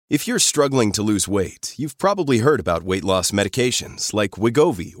If you're struggling to lose weight, you've probably heard about weight loss medications like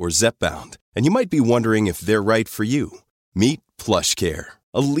Wegovy or Zepbound, and you might be wondering if they're right for you. Meet PlushCare,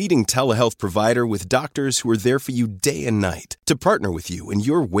 a leading telehealth provider with doctors who are there for you day and night to partner with you in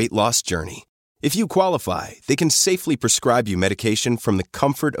your weight loss journey. If you qualify, they can safely prescribe you medication from the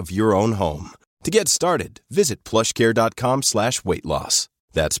comfort of your own home. To get started, visit plushcare.com/weightloss.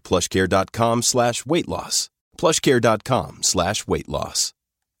 That's plushcare.com/weightloss. plushcare.com/weightloss.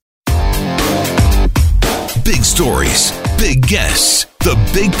 Big stories, big guests, the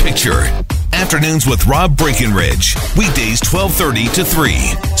big picture. Afternoons with Rob Breckenridge. Weekdays 12:30 to 3,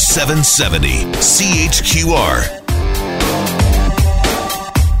 770 CHQR.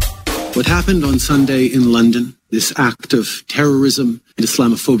 What happened on Sunday in London, this act of terrorism and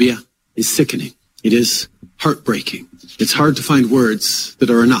Islamophobia, is sickening. It is heartbreaking. It's hard to find words that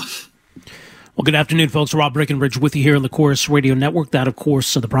are enough. Well, good afternoon, folks. Rob Breckenridge with you here on the Chorus Radio Network. That, of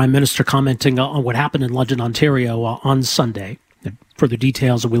course, the Prime Minister commenting on what happened in London, Ontario on Sunday. And further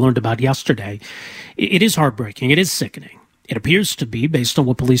details that we learned about yesterday. It is heartbreaking. It is sickening. It appears to be, based on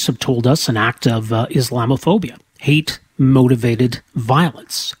what police have told us, an act of Islamophobia, hate-motivated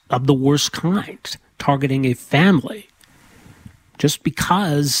violence of the worst kind, targeting a family just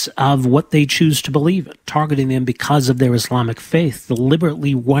because of what they choose to believe in, targeting them because of their Islamic faith,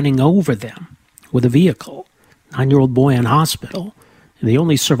 deliberately running over them with a vehicle. 9-year-old boy in hospital, and the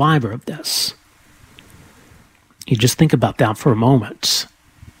only survivor of this. You just think about that for a moment.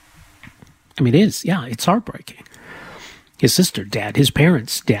 I mean, it's heartbreaking. His sister dead, his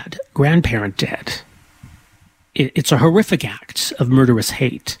parents dead, grandparent dead. It's a horrific act of murderous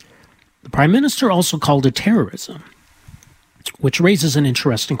hate. The Prime Minister also called it terrorism, which raises an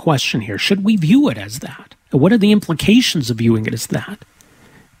interesting question here. Should we view it as that? What are the implications of viewing it as that?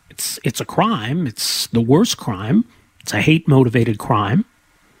 It's a crime. It's the worst crime. It's a hate-motivated crime.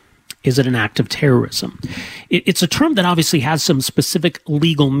 Is it an act of terrorism? It's a term that obviously has some specific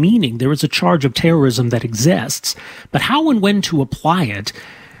legal meaning. There is a charge of terrorism that exists, but how and when to apply it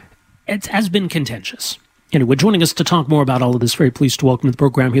has been contentious. Anyway, joining us to talk more about all of this, very pleased to welcome to the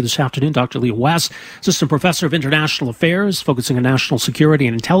program here this afternoon, Dr. Leah West, Assistant Professor of International Affairs, focusing on national security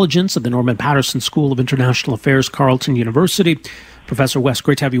and intelligence at the Norman Paterson School of International Affairs, Carleton University. Professor West,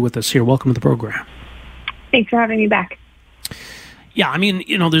 great to have you with us here. Welcome to the program. Thanks for having me back. Yeah, I mean,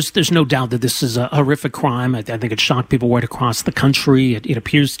 there's no doubt that this is a horrific crime. I think it shocked people right across the country. It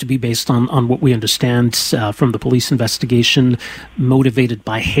appears to be based on what we understand from the police investigation, motivated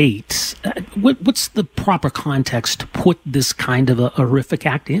by hate. What's the proper context to put this kind of a horrific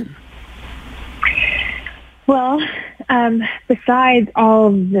act in? Well, besides all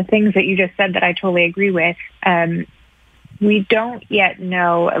of the things that you just said that I totally agree with, we don't yet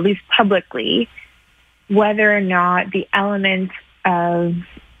know, at least publicly, whether or not the elements of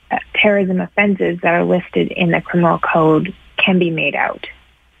terrorism offenses that are listed in the criminal code can be made out.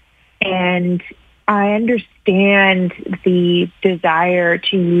 And I understand the desire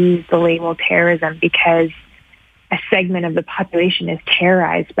to use the label terrorism because a segment of the population is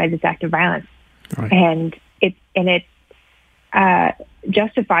terrorized by this act of violence. Right. And it's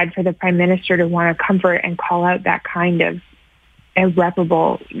justified for the Prime Minister to want to comfort and call out that kind of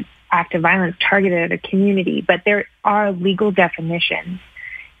irreparable act of violence targeted at a community, but there are legal definitions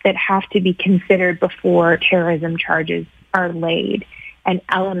that have to be considered before terrorism charges are laid, and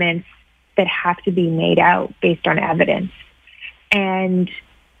elements that have to be made out based on evidence. And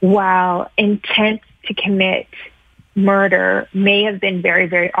while intent to commit murder may have been very,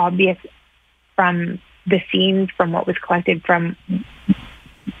 very obvious from the scenes, from what was collected from,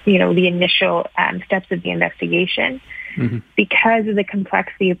 the initial steps of the investigation, mm-hmm. Because of the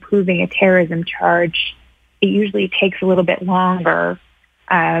complexity of proving a terrorism charge, it usually takes a little bit longer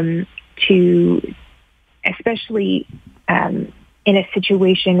to, especially in a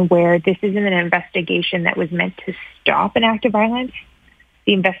situation where this isn't an investigation that was meant to stop an act of violence.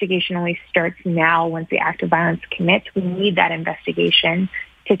 The investigation only starts now once the act of violence commits. We need that investigation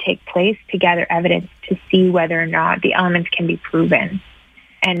to take place to gather evidence to see whether or not the elements can be proven.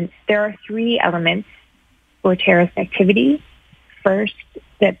 And there are 3 elements for terrorist activity. First,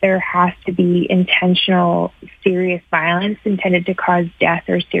 that there has to be intentional, serious violence intended to cause death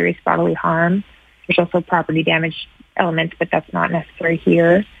or serious bodily harm. There's also property damage elements, but that's not necessary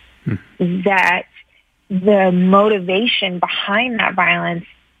here. That the motivation behind that violence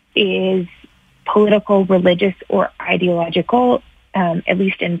is political, religious, or ideological, at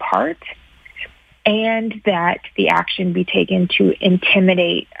least in part, and that the action be taken to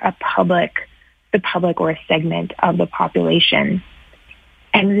intimidate the public or a segment of the population.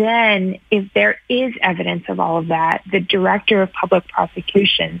 And then if there is evidence of all of that, the director of public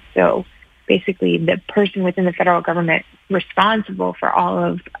prosecution, so basically the person within the federal government responsible for all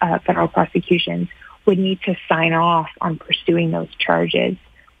of federal prosecutions, would need to sign off on pursuing those charges,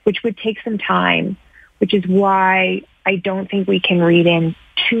 which would take some time, which is why I don't think we can read in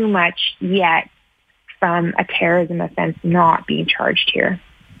too much yet from a terrorism offense not being charged here.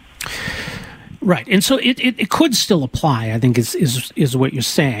 Right. And so it could still apply, I think, is what you're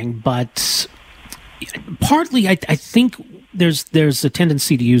saying. But partly, I think there's a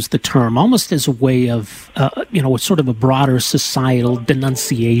tendency to use the term almost as a way of, sort of a broader societal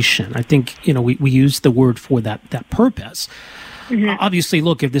denunciation. I think, we use the word for that purpose. Mm-hmm. Obviously,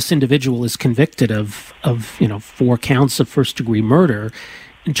 look, if this individual is convicted of 4 counts of first-degree murder,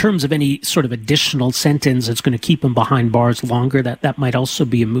 in terms of any sort of additional sentence that's going to keep him behind bars longer, that might also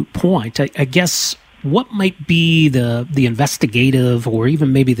be a moot point. I guess what might be the investigative or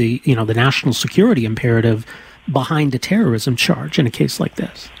even maybe the national security imperative behind a terrorism charge in a case like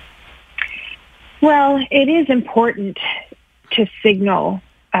this? Well, it is important to signal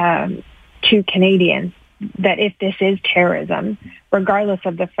to Canadians that if this is terrorism, regardless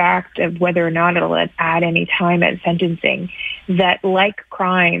of the fact of whether or not it'll add any time at sentencing, that like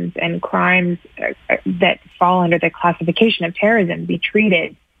crimes and crimes that fall under the classification of terrorism be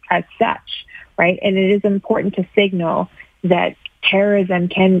treated as such, right? And it is important to signal that terrorism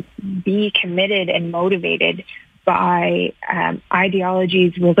can be committed and motivated by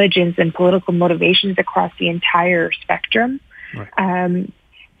ideologies, religions, and political motivations across the entire spectrum. Right.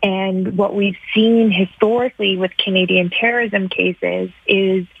 And what we've seen historically with Canadian terrorism cases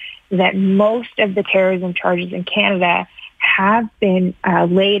is that most of the terrorism charges in Canada have been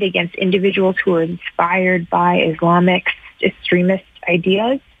laid against individuals who are inspired by Islamic extremist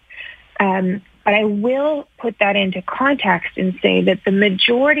ideas. But I will put that into context and say that the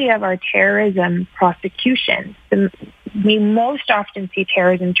majority of our terrorism prosecutions, we most often see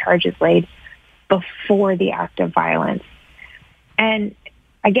terrorism charges laid before the act of violence. And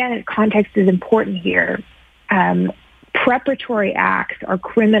again, context is important here. Preparatory acts are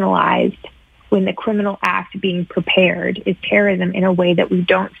criminalized when the criminal act being prepared is terrorism in a way that we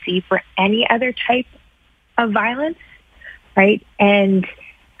don't see for any other type of violence, right? And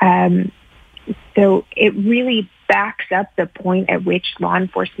so it really backs up the point at which law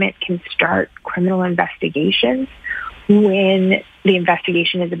enforcement can start criminal investigations when the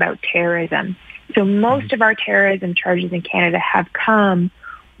investigation is about terrorism. So most of our terrorism charges in Canada have come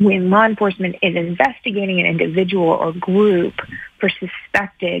when law enforcement is investigating an individual or group for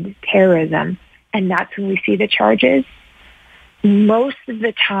suspected terrorism, and that's when we see the charges. Most of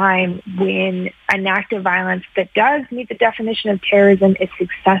the time when an act of violence that does meet the definition of terrorism is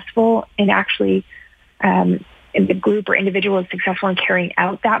successful and actually the group or individual is successful in carrying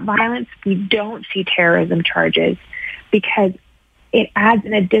out that violence, we don't see terrorism charges because it adds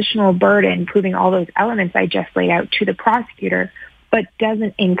an additional burden proving all those elements I just laid out to the prosecutor, but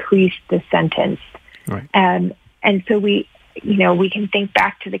doesn't increase the sentence. Right. And so we can think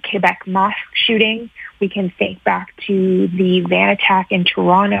back to the Quebec mosque shooting. We can think back to the van attack in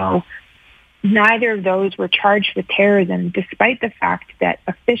Toronto. Neither of those were charged with terrorism, despite the fact that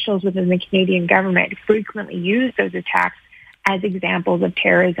officials within the Canadian government frequently use those attacks as examples of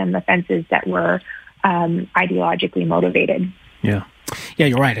terrorism offenses that were ideologically motivated. Yeah. Yeah,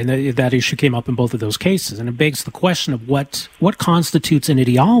 you're right. And that issue came up in both of those cases. And it begs the question of what constitutes an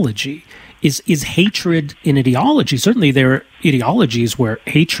ideology. Is hatred an ideology? Certainly there are ideologies where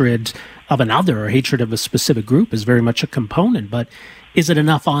hatred of another or hatred of a specific group is very much a component. But is it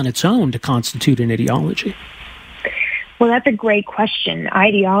enough on its own to constitute an ideology? Well, that's a great question.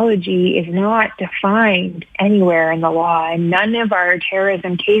 Ideology is not defined anywhere in the law, and none of our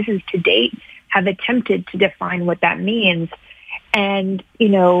terrorism cases to date have attempted to define what that means. And,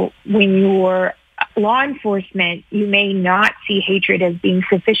 when you're law enforcement, you may not see hatred as being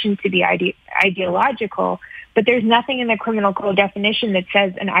sufficient to be ideological, but there's nothing in the criminal code definition that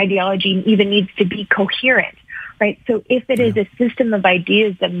says an ideology even needs to be coherent, right? So if it is a system of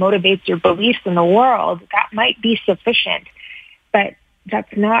ideas that motivates your beliefs in the world, that might be sufficient, but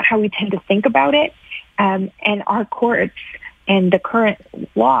that's not how we tend to think about it. And our courts and the current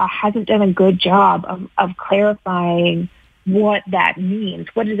law hasn't done a good job of clarifying what that means.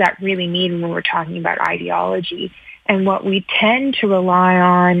 What does that really mean when we're talking about ideology? And what we tend to rely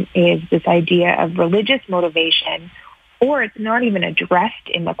on is this idea of religious motivation, or it's not even addressed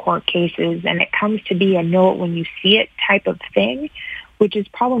in the court cases, and it comes to be a know it when you see it type of thing, which is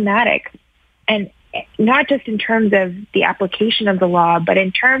problematic. And not just in terms of the application of the law, but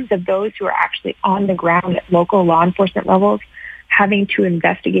in terms of those who are actually on the ground at local law enforcement levels, having to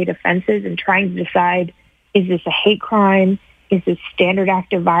investigate offenses and trying to decide, is this a hate crime? Is this standard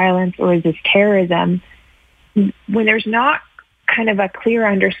act of violence, or is this terrorism? When there's not kind of a clear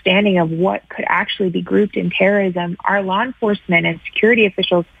understanding of what could actually be grouped in terrorism, our law enforcement and security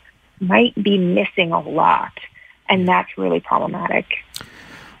officials might be missing a lot, and that's really problematic.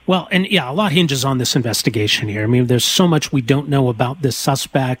 Well, and yeah, a lot hinges on this investigation here. I mean, there's so much we don't know about this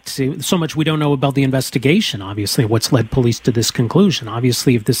suspect, so much we don't know about the investigation, obviously, what's led police to this conclusion.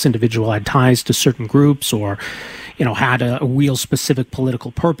 Obviously, if this individual had ties to certain groups or, had a real specific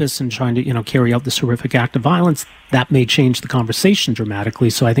political purpose in trying to, carry out this horrific act of violence, that may change the conversation dramatically.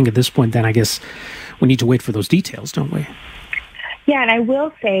 So I think at this point, then, I guess we need to wait for those details, don't we? Yeah, and I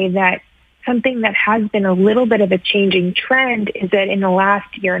will say that something that has been a little bit of a changing trend is that in the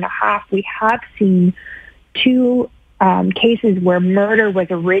last year and a half, we have seen two cases where murder was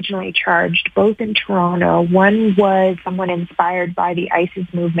originally charged, both in Toronto. One was someone inspired by the ISIS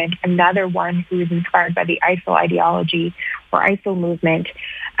movement, another one who was inspired by the ISIL ideology or ISIL movement,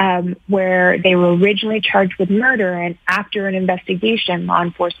 where they were originally charged with murder, and after an investigation, law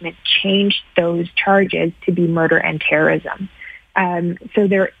enforcement changed those charges to be murder and terrorism. So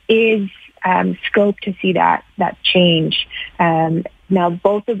there is scope to see that change. Now,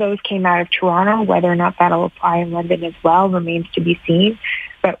 both of those came out of Toronto. Whether or not that'll apply in London as well remains to be seen.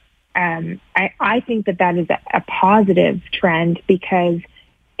 But I think that is a positive trend, because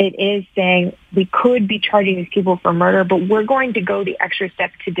it is saying we could be charging these people for murder, but we're going to go the extra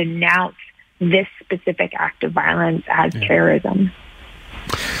step to denounce this specific act of violence as terrorism.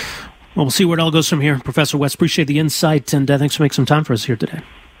 Well, we'll see where it all goes from here. Professor West, appreciate the insight, and thanks for making some time for us here today.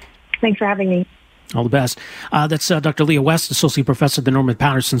 Thanks for having me. All the best. That's Dr. Leah West, Associate Professor at the Norman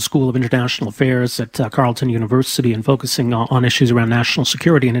Paterson School of International Affairs at Carleton University, and focusing on issues around national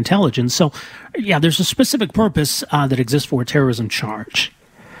security and intelligence. So, yeah, there's a specific purpose that exists for a terrorism charge.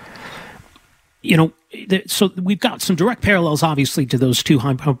 So we've got some direct parallels, obviously, to those two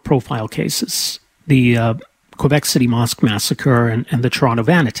high-profile cases, the Quebec City Mosque Massacre and the Toronto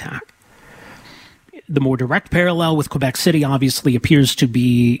van attack. The more direct parallel with Quebec City, obviously, appears to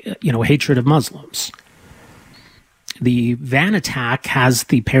be, hatred of Muslims. The van attack has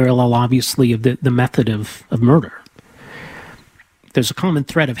the parallel, obviously, of the method of murder. There's a common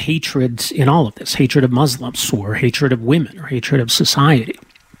thread of hatred in all of this, hatred of Muslims or hatred of women or hatred of society.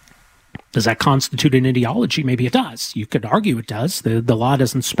 Does that constitute an ideology? Maybe it does. You could argue it does. The law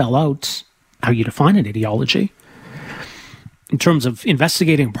doesn't spell out how you define an ideology. In terms of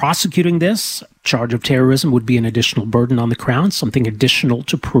investigating and prosecuting this, charge of terrorism would be an additional burden on the Crown, something additional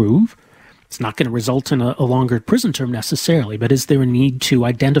to prove. It's not going to result in a longer prison term necessarily, but is there a need to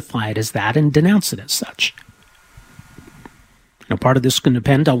identify it as that and denounce it as such? Part of this can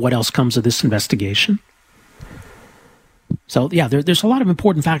depend on what else comes of this investigation. So, yeah, there's a lot of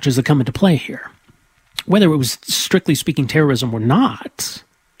important factors that come into play here. Whether it was strictly speaking terrorism or not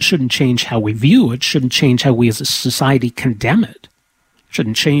shouldn't change how we view it, shouldn't change how we as a society condemn it,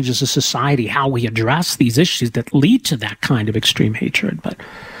 shouldn't change as a society how we address these issues that lead to that kind of extreme hatred. But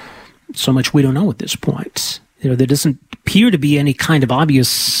so much we don't know at this point. There doesn't appear to be any kind of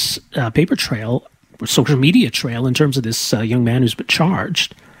obvious paper trail or social media trail in terms of this young man who's been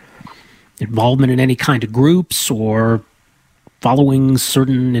charged. Involvement in any kind of groups or following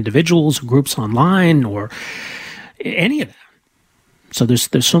certain individuals or groups online or any of that. So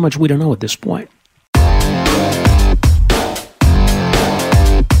there's so much we don't know at this point.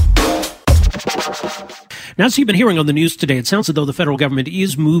 Now, as you've been hearing on the news today, it sounds as though the federal government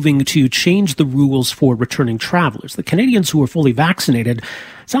is moving to change the rules for returning travelers. The Canadians who are fully vaccinated,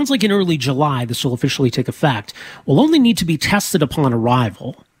 sounds like in early July this will officially take effect, will only need to be tested upon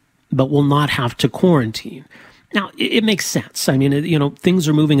arrival, but will not have to quarantine. Now, it makes sense. I mean, things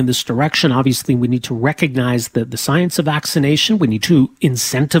are moving in this direction. Obviously, we need to recognize the science of vaccination. We need to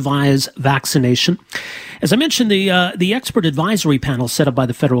incentivize vaccination. As I mentioned, the expert advisory panel set up by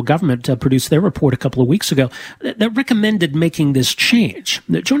the federal government produced their report a couple of weeks ago that recommended making this change.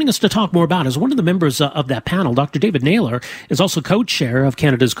 Joining us to talk more about it is one of the members of that panel. Dr. David Naylor is also co-chair of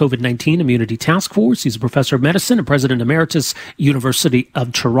Canada's COVID-19 Immunity Task Force. He's a professor of medicine and president emeritus, University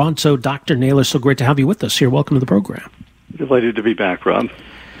of Toronto. Dr. Naylor, so great to have you with us here. Welcome to the program. Delighted to be back, Rob.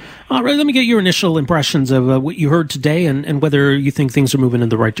 All right, let me get your initial impressions of what you heard today and whether you think things are moving in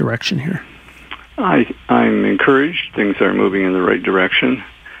the right direction here. I'm encouraged. Things are moving in the right direction.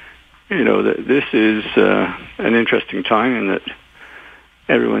 This is an interesting time in that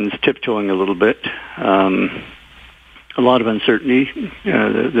everyone's tiptoeing a little bit. A lot of uncertainty.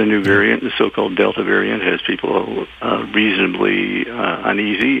 The new variant, the so-called Delta variant, has people reasonably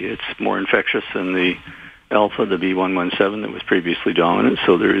uneasy. It's more infectious than the Alpha, the B117 that was previously dominant,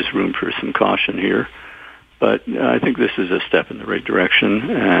 so there is room for some caution here. But I think this is a step in the right direction,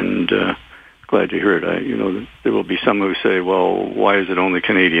 and glad to hear it. There will be some who say, well, why is it only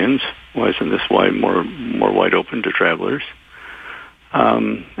Canadians? Why isn't this more wide open to travelers?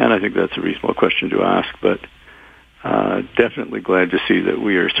 And I think that's a reasonable question to ask, but definitely glad to see that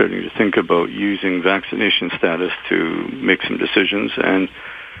we are starting to think about using vaccination status to make some decisions. And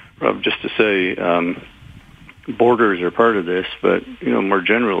Rob, just to say, borders are part of this, but more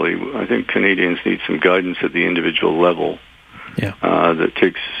generally, I think Canadians need some guidance at the individual level that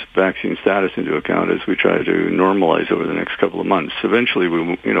takes vaccine status into account as we try to normalize over the next couple of months. Eventually,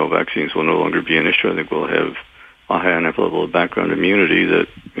 vaccines will no longer be an issue. I think we'll have a high enough level of background immunity that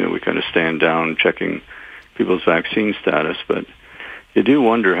we kind of stand down checking people's vaccine status. But you do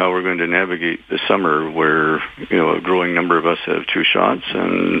wonder how we're going to navigate the summer, where a growing number of us have 2 shots,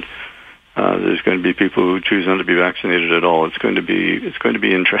 and there's going to be people who choose not to be vaccinated at all. It's going to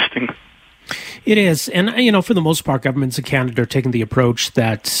be interesting. It is. And, for the most part, governments in Canada are taking the approach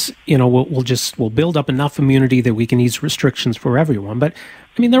that, we'll build up enough immunity that we can ease restrictions for everyone. But,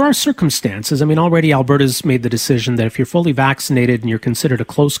 there are circumstances. Already Alberta's made the decision that if you're fully vaccinated and you're considered a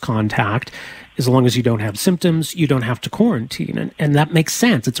close contact, as long as you don't have symptoms, you don't have to quarantine. And that makes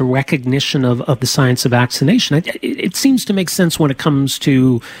sense. It's a recognition of the science of vaccination. It seems to make sense when it comes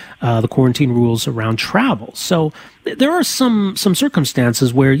to the quarantine rules around travel. So there are some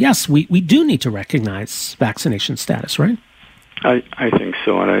circumstances where, yes, we do need to recognize vaccination status, right? I think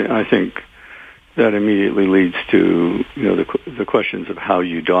so. And I think that immediately leads to, the questions of how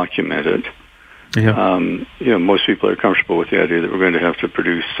you document it. Yeah. Most people are comfortable with the idea that we're going to have to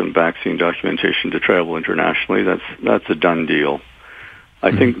produce some vaccine documentation to travel internationally. That's a done deal.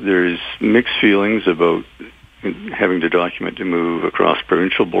 I think there's mixed feelings about having to document to move across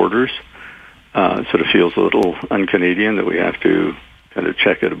provincial borders. It sort of feels a little un-Canadian that we have to kind of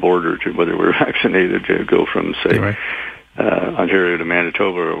check at a border to whether we're vaccinated to go from, say, Ontario to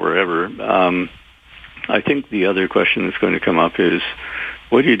Manitoba or wherever. I think the other question that's going to come up is,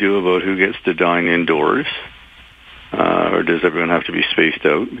 what do you do about who gets to dine indoors? Or does everyone have to be spaced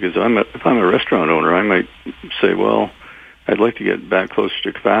out? Because if I'm a restaurant owner, I might say, well, I'd like to get back closer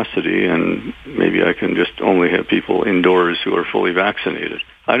to capacity, and maybe I can just only have people indoors who are fully vaccinated.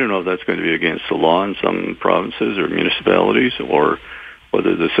 I don't know if that's going to be against the law in some provinces or municipalities, or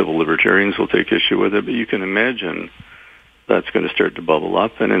whether the civil libertarians will take issue with it, but you can imagine that's going to start to bubble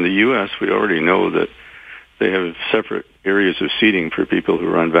up. And in the U.S., we already know that they have separate areas of seating for people who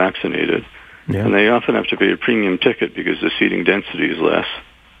are unvaccinated, and they often have to pay a premium ticket because the seating density is less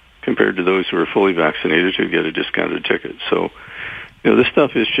compared to those who are fully vaccinated who get a discounted ticket. So, this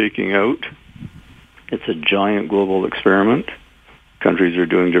stuff is shaking out. It's a giant global experiment. Countries are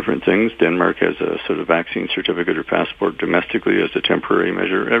doing different things. Denmark has a sort of vaccine certificate or passport domestically as a temporary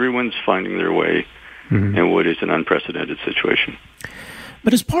measure. Everyone's finding their way in what is an unprecedented situation.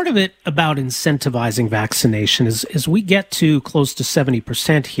 But as part of it about incentivizing vaccination, as we get to close to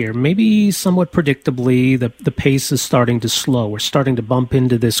 70% here, maybe somewhat predictably, the pace is starting to slow. We're starting to bump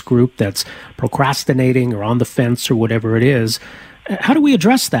into this group that's procrastinating or on the fence or whatever it is. How do we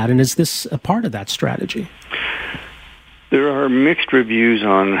address that? And is this a part of that strategy? There are mixed reviews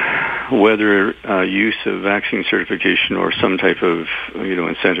on whether use of vaccine certification or some type of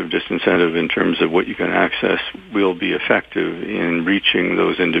incentive, disincentive in terms of what you can access will be effective in reaching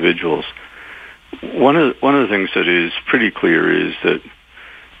those individuals. One of the things that is pretty clear is that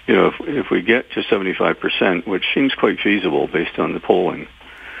if we get to 75%, which seems quite feasible based on the polling,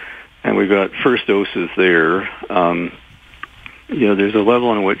 and we've got first doses there. There's a level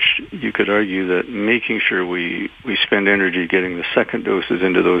on which you could argue that making sure we spend energy getting the second doses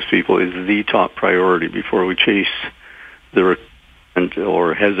into those people is the top priority before we chase the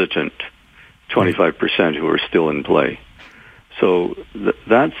or hesitant 25% who are still in play. So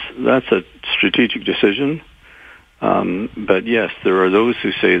that's a strategic decision. But yes, there are those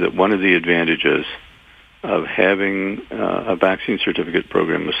who say that one of the advantages of having a vaccine certificate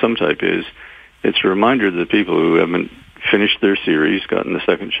program of some type is it's a reminder to the people who haven't finished their series, gotten the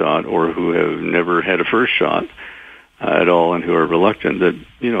second shot, or who have never had a first shot at all and who are reluctant that,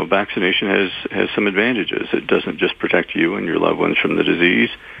 vaccination has some advantages. It doesn't just protect you and your loved ones from the disease.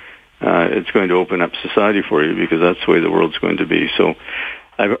 It's going to open up society for you because that's the way the world's going to be. So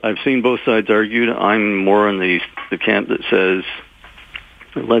I've seen both sides argued. I'm more on the camp that says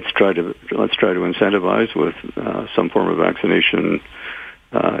let's try to incentivize with some form of vaccination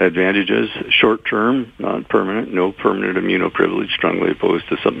advantages, short term, not permanent, no permanent immunoprivilege, strongly opposed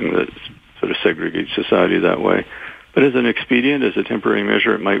to something that sort of segregates society that way. But as an expedient, as a temporary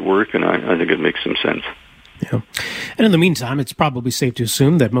measure, it might work, and I think it makes some sense. Yeah. And in the meantime, it's probably safe to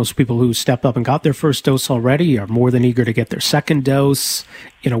assume that most people who stepped up and got their first dose already are more than eager to get their second dose.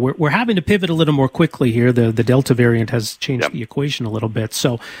 We're having to pivot a little more quickly here. The Delta variant has changed the equation a little bit.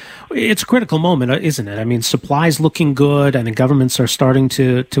 So it's a critical moment, isn't it? I mean, supplies looking good, and the governments are starting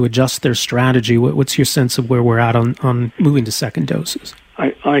to adjust their strategy. What's your sense of where we're at on moving to second doses?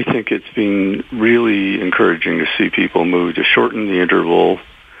 I think it's been really encouraging to see people move to shorten the interval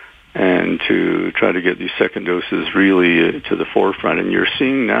and to try to get these second doses really to the forefront. And you're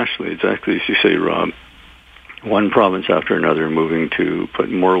seeing nationally, exactly as you say, Rob, one province after another moving to put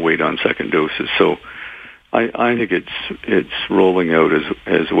more weight on second doses. So I think it's rolling out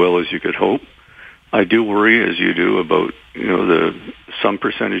as well as you could hope. I do worry, as you do, about some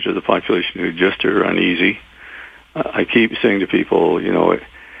percentage of the population who just are uneasy. I keep saying to people,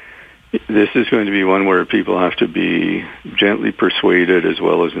 this is going to be one where people have to be gently persuaded as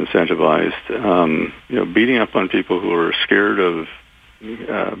well as incentivized. Beating up on people who are scared of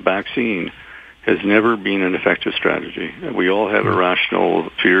vaccine has never been an effective strategy. We all have irrational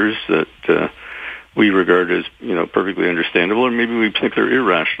fears that we regard as perfectly understandable, or maybe we think they're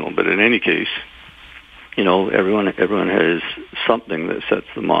irrational. But in any case, everyone has something that sets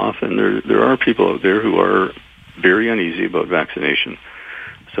them off, and there are people out there who are very uneasy about vaccination.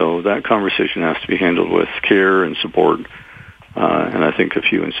 So that conversation has to be handled with care and support, and I think a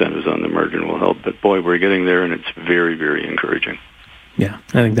few incentives on the margin will help. But boy, we're getting there, and it's very, very encouraging. Yeah,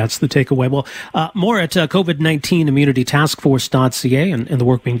 I think that's the takeaway. Well, more at COVID-19 immunitytaskforce.ca and the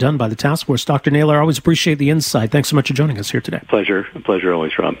work being done by the task force. Dr. Naylor, I always appreciate the insight. Thanks so much for joining us here today. A pleasure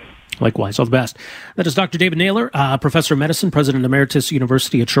always, Rob. Likewise, all the best. That is Dr. David Naylor, Professor of Medicine, President Emeritus,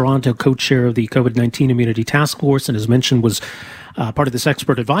 University of Toronto, co-chair of the COVID-19 Immunity Task Force, and as mentioned was part of this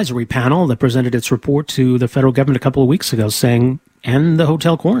expert advisory panel that presented its report to the federal government a couple of weeks ago saying, end the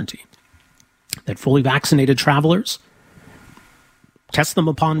hotel quarantine. That fully vaccinated travelers, test them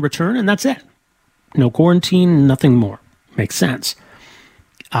upon return, and that's it. No quarantine, nothing more. Makes sense.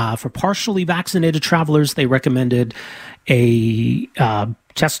 For partially vaccinated travelers, they recommended a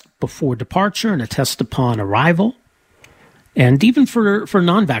test before departure and a test upon arrival. And even for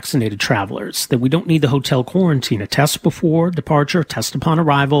non-vaccinated travelers, that we don't need the hotel quarantine. A test before departure, test upon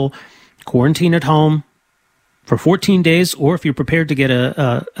arrival, quarantine at home for 14 days, or if you're prepared to get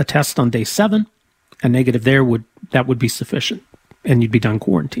a test on day 7, a negative there would be sufficient, and you'd be done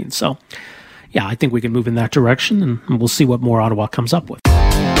quarantine. So, yeah, I think we can move in that direction, and we'll see what more Ottawa comes up with.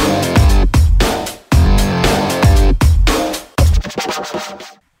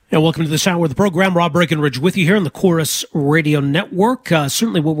 And welcome to this hour of the program. Rob Breckenridge with you here on the Chorus Radio Network.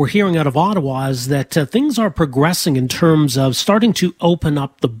 Certainly what we're hearing out of Ottawa is that things are progressing in terms of starting to open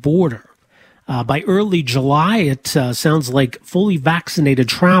up the border. By early July, it sounds like fully vaccinated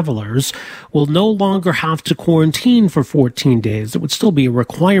travelers will no longer have to quarantine for 14 days. It would still be a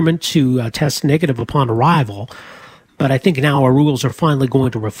requirement to test negative upon arrival. But I think now our rules are finally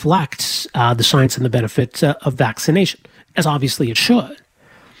going to reflect the science and the benefit of vaccination, as obviously it should.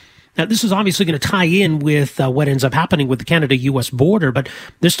 Now, this is obviously going to tie in with what ends up happening with the Canada-U.S. border, but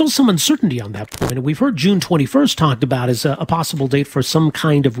there's still some uncertainty on that point. And we've heard June 21st talked about as a possible date for some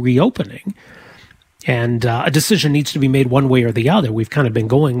kind of reopening. And a decision needs to be made one way or the other. We've kind of been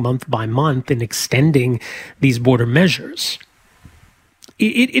going month by month in extending these border measures.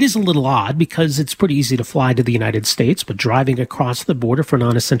 It is a little odd because it's pretty easy to fly to the United States, but driving across the border for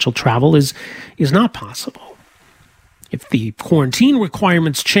non-essential travel is not possible. If the quarantine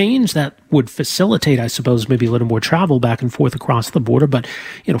requirements change, that would facilitate, I suppose, maybe a little more travel back and forth across the border. But,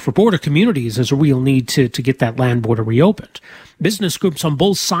 for border communities, there's a real need to get that land border reopened. Business groups on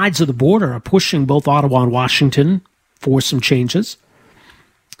both sides of the border are pushing both Ottawa and Washington for some changes.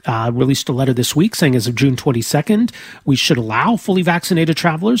 Released a letter this week saying as of June 22nd, we should allow fully vaccinated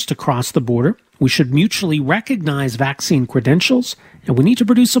travelers to cross the border. We should mutually recognize vaccine credentials, and we need to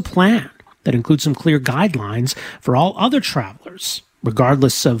produce a plan that includes some clear guidelines for all other travelers,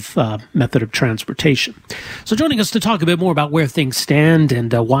 regardless of method of transportation. So joining us to talk a bit more about where things stand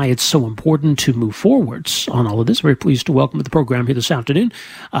and why it's so important to move forwards on all of this, very pleased to welcome to the program here this afternoon,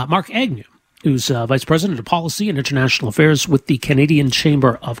 Mark Agnew, who's Vice President of Policy and International Affairs with the Canadian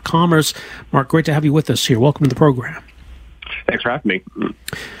Chamber of Commerce. Mark, great to have you with us here. Welcome to the program. Thanks for having me.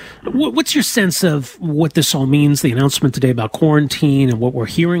 What's your sense of what this all means, the announcement today about quarantine and what we're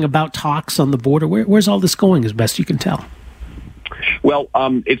hearing about talks on the border? Where's all this going as best you can tell? Well,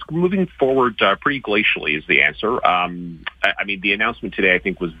 it's moving forward pretty glacially is the answer. The announcement today, I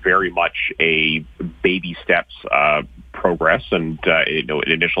think, was very much a baby steps progress and an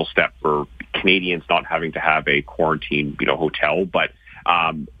initial step for Canadians not having to have a quarantine, hotel. But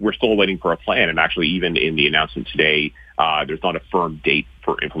we're still waiting for a plan. And actually, even in the announcement today, there's not a firm date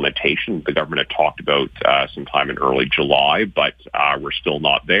for implementation. The government had talked about sometime in early July, but we're still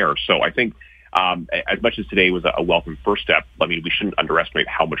not there. So I think as much as today was a welcome first step, I mean, we shouldn't underestimate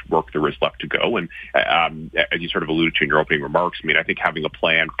how much work there is left to go. And as you sort of alluded to in your opening remarks, I mean, I think having a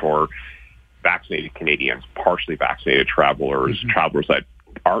plan for vaccinated Canadians, partially vaccinated travelers, travelers that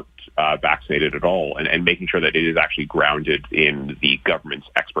aren't vaccinated at all, and making sure that it is actually grounded in the government's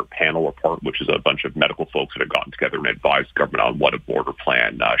expert panel report, which is a bunch of medical folks that have gotten together and advised the government on what a border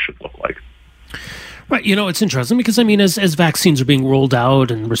plan should look like. Right. You know, it's interesting because, I mean, as vaccines are being rolled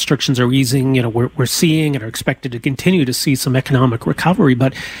out and restrictions are easing, you know, we're seeing and are expected to continue to see some economic recovery.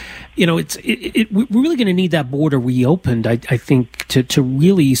 But, you know, we're really going to need that border reopened, I think, to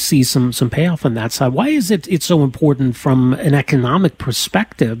really see some payoff on that side. Why is it's so important from an economic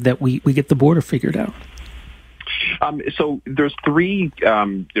perspective that we get the border figured out? So there's three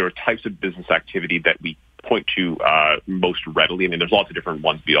types of business activity that we point to most readily. I mean, there's lots of different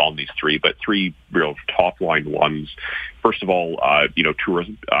ones beyond these three, but three real top line ones. First of all,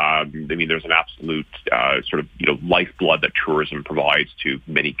 tourism. I mean, there's an absolute lifeblood that tourism provides to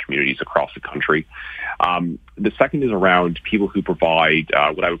many communities across the country. The second is around people who provide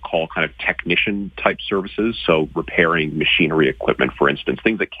what I would call kind of technician type services. So repairing machinery, equipment, for instance,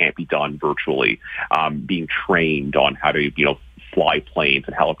 things that can't be done virtually, being trained on how to, fly planes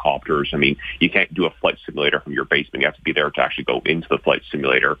and helicopters. I mean, you can't do a flight simulator from your basement. You have to be there to actually go into the flight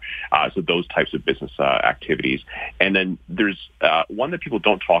simulator. So those types of business activities. And then there's one that people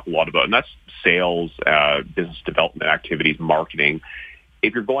don't talk a lot about, and that's sales, business development activities, marketing.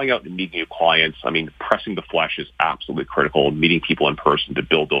 If you're going out and meeting new clients, I mean, pressing the flesh is absolutely critical. Meeting people in person to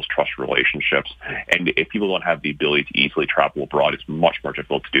build those trust relationships. And if people don't have the ability to easily travel abroad, it's much more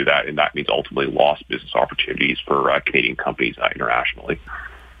difficult to do that. And that means ultimately lost business opportunities for Canadian companies internationally.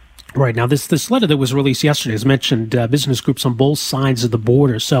 Right. Now, this letter that was released yesterday has mentioned business groups on both sides of the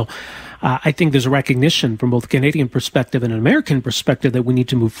border. So I think there's a recognition from both a Canadian perspective and an American perspective that we need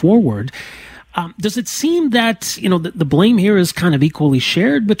to move forward. Does it seem that, the blame here is kind of equally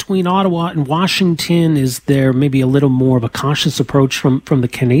shared between Ottawa and Washington? Is there maybe a little more of a cautious approach from the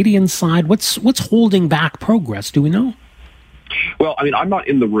Canadian side? What's holding back progress? Do we know? Well, I mean, I'm not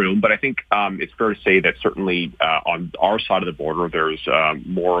in the room, but I think it's fair to say that certainly on our side of the border, there's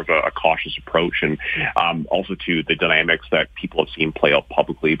more of a cautious approach, and also to the dynamics that people have seen play out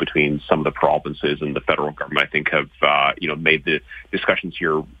publicly between some of the provinces and the federal government. I think have made the discussions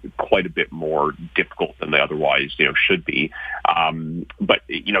here quite a bit more difficult than they otherwise should be. But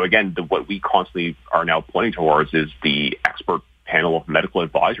again, what we constantly are now pointing towards is the expert panel of medical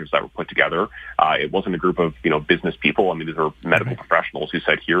advisors that were put together. It wasn't a group of business people. I mean, these are medical professionals who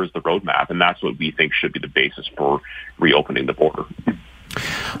said, here is the roadmap, and that's what we think should be the basis for reopening the border.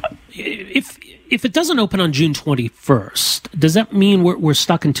 If it doesn't open on June 21st, does that mean we're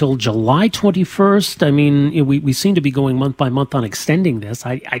stuck until July 21st? I mean, we seem to be going month by month on extending this.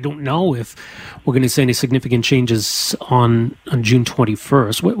 I don't know if we're going to see any significant changes on June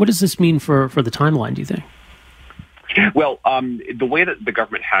 21st. What does this mean for the timeline, do you think? Well, the way that the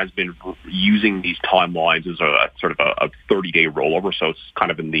government has been using these timelines is a sort of a 30-day rollover. So it's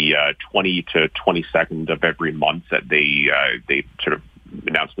kind of in the 20 to 22nd of every month that they sort of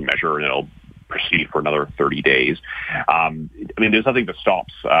announce the measure, and it'll proceed for another 30 days. I mean, there's nothing that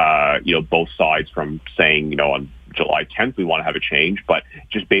stops both sides from saying on July 10th we want to have a change, but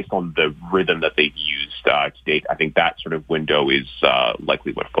just based on the rhythm that they've used to date, I think that sort of window is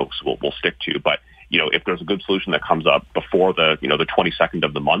likely what folks will stick to. But if there's a good solution that comes up before the 22nd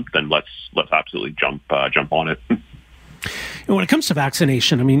of the month, then let's absolutely jump on it. When it comes to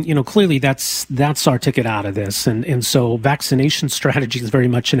vaccination, I mean, clearly that's our ticket out of this. And so vaccination strategy is very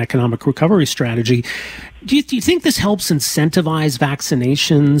much an economic recovery strategy. Do you think this helps incentivize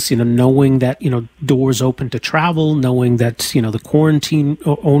vaccinations, knowing that, doors open to travel, knowing that,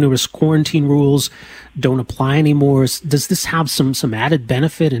 the onerous quarantine rules don't apply anymore? Does this have some added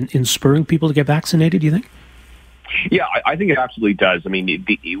benefit in spurring people to get vaccinated, do you think? Yeah, I think it absolutely does. I mean,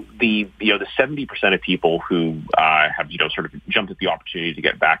 the 70% of people who have sort of jumped at the opportunity to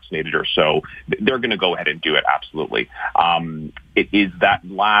get vaccinated or so, they're going to go ahead and do it. Absolutely. It is that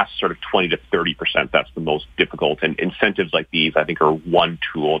last sort of 20 to 30% that's the most difficult. And incentives like these, I think, are one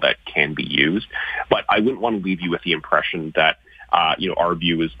tool that can be used. But I wouldn't want to leave you with the impression that our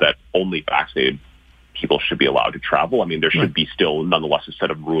view is that only vaccinated people should be allowed to travel. I mean, there should be still, nonetheless, a set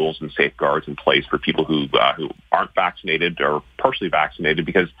of rules and safeguards in place for people who aren't vaccinated or partially vaccinated,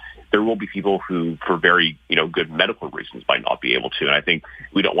 because there will be people who, for very, good medical reasons, might not be able to. And I think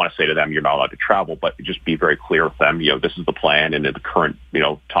we don't want to say to them, you're not allowed to travel, but just be very clear with them, this is the plan, and in the current,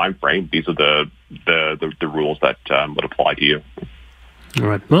 time frame, these are the rules that would apply to you. All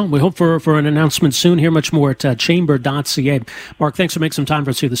right. Well, we hope for an announcement soon. Hear much more at chamber.ca. Mark, thanks for making some time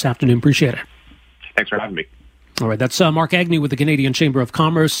for us here this afternoon. Appreciate it. Thanks for having me. All right, that's Mark Agnew with the Canadian Chamber of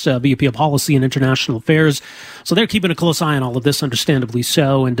Commerce, VP of Policy and International Affairs. So they're keeping a close eye on all of this, understandably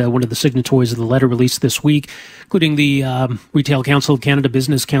so, and one of the signatories of the letter released this week, including the Retail Council of Canada,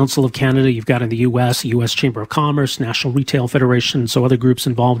 Business Council of Canada. You've got in the U.S., U.S. Chamber of Commerce, National Retail Federation, so other groups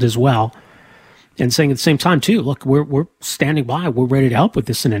involved as well. And saying at the same time, too, look, we're standing by. We're ready to help with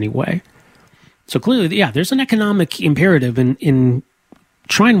this in any way. So clearly, yeah, there's an economic imperative in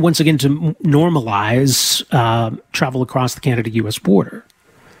trying once again to normalize travel across the Canada-U.S. border.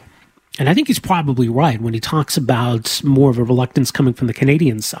 And I think he's probably right when he talks about more of a reluctance coming from the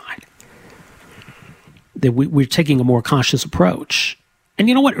Canadian side, that we're taking a more cautious approach. And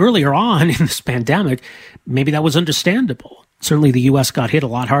you know what? Earlier on in this pandemic, maybe that was understandable. Certainly the U.S. got hit a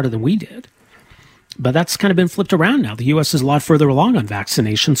lot harder than we did. But that's kind of been flipped around now. The U.S. is a lot further along on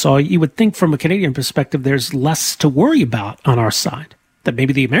vaccination, so you would think from a Canadian perspective there's less to worry about on our side. That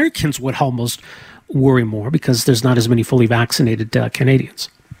maybe the Americans would almost worry more because there's not as many fully vaccinated Canadians.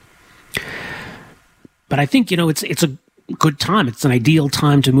 But I think, it's a good time. It's an ideal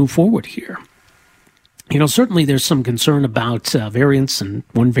time to move forward here. Certainly there's some concern about variants, and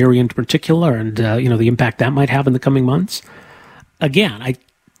one variant in particular, and, the impact that might have in the coming months. Again, I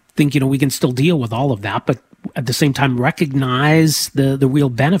think, we can still deal with all of that, but at the same time recognize the real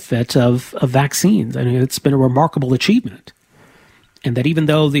benefit of vaccines. I mean, it's been a remarkable achievement. And that even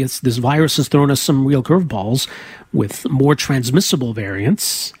though this virus has thrown us some real curveballs with more transmissible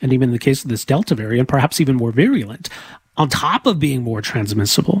variants, and even in the case of this Delta variant, perhaps even more virulent, on top of being more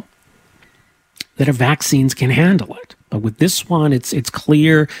transmissible, that our vaccines can handle it. But with this one, it's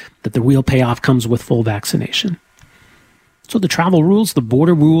clear that the real payoff comes with full vaccination. So the travel rules, the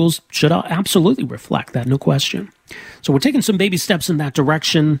border rules should absolutely reflect that, no question. So we're taking some baby steps in that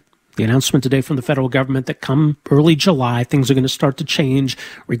direction. The announcement today from the federal government that come early July, things are going to start to change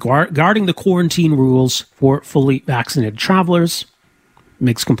regarding the quarantine rules for fully vaccinated travelers.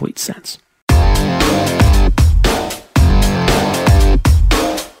 Makes complete sense.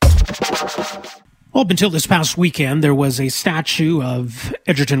 Well, up until this past weekend, there was a statue of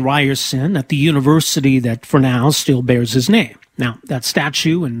Egerton Ryerson at the university that for now still bears his name. Now, that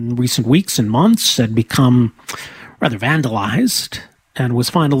statue in recent weeks and months had become rather vandalized and was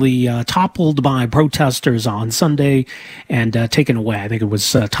finally toppled by protesters on Sunday and taken away. I think it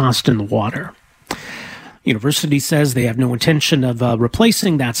was tossed in the water. The university says they have no intention of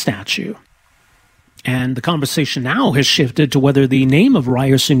replacing that statue. And the conversation now has shifted to whether the name of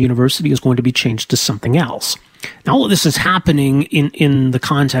Ryerson University is going to be changed to something else. Now, all of this is happening in the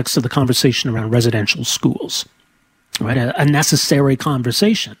context of the conversation around residential schools, right? A necessary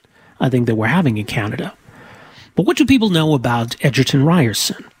conversation, I think, that we're having in Canada. But what do people know about Egerton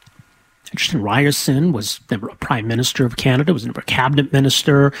Ryerson? Egerton Ryerson was never a prime minister of Canada, was never a cabinet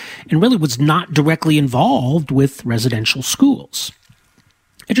minister, and really was not directly involved with residential schools.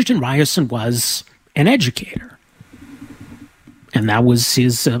 Egerton Ryerson was an educator, and that was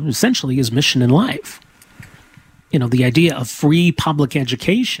his essentially his mission in life. The idea of free public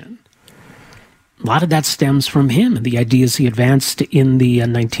education, a lot of that stems from him and the ideas he advanced in the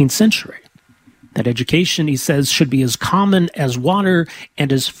 19th century. That education, he says, should be as common as water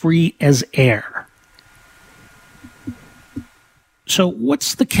and as free as air. So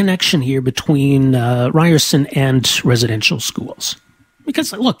what's the connection here between Ryerson and residential schools?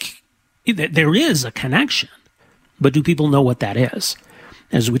 Because, look, there is a connection, but do people know what that is?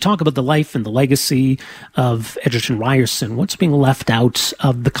 As we talk about the life and the legacy of Egerton Ryerson, what's being left out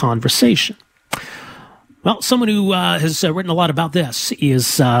of the conversation? Well, someone who has written a lot about this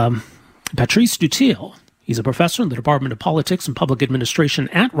is Patrice Dutil. He's a professor in the Department of Politics and Public Administration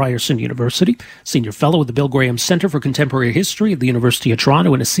at Ryerson University, senior fellow at the Bill Graham Centre for Contemporary History at the University of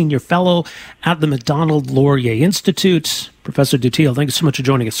Toronto, and a senior fellow at the Macdonald Laurier Institute. Professor Dutil, thank you so much for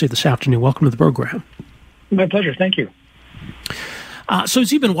joining us here this afternoon. Welcome to the program. My pleasure. Thank you. So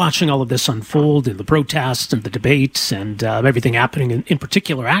as you've been watching all of this unfold in the protests and the debates and everything happening in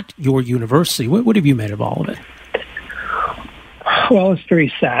particular at your university, what have you made of all of it? Well, it's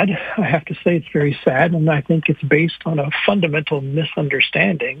very sad. I have to say it's very sad, and I think it's based on a fundamental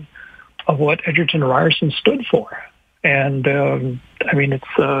misunderstanding of what Egerton Ryerson stood for. And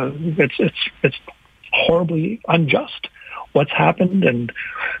it's horribly unjust what's happened and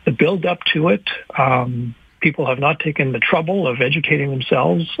the build up to it. People have not taken the trouble of educating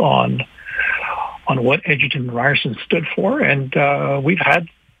themselves on what Edgerton and Ryerson stood for, and we've had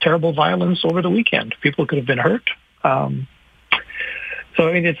terrible violence over the weekend. People could have been hurt. So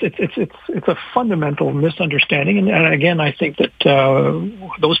I mean, it's a fundamental misunderstanding, and again, I think that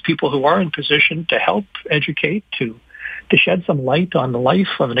those people who are in position to help educate, to shed some light on the life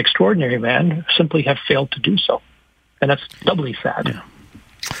of an extraordinary man, simply have failed to do so, and that's doubly sad. Yeah.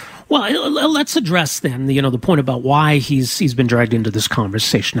 Well, let's address then the point about why he's been dragged into this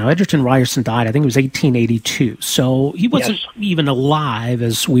conversation. Now, Edgerton Ryerson died, I think it was 1882, so he wasn't even alive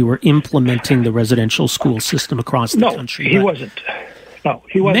as we were implementing the residential school system across the country. He wasn't. No,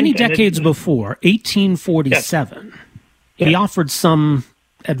 he wasn't. Many decades before, 1847, he offered some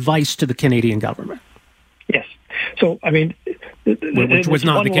advice to the Canadian government. Yes. So, I mean, which was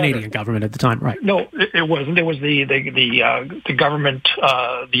not the Canadian government at the time, right? No, it wasn't. It was the government,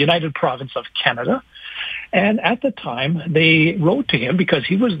 the United Province of Canada. And at the time, they wrote to him because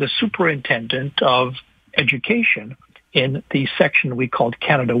he was the superintendent of education in the section we called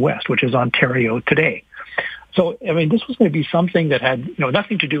Canada West, which is Ontario today. So, I mean, this was going to be something that had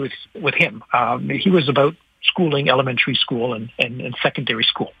nothing to do with him. He was about schooling, elementary school and secondary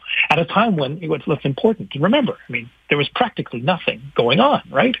school at a time when it was less important. And remember, I mean, there was practically nothing going on,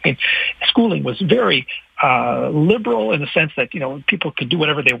 right? I mean, schooling was very liberal in the sense that, people could do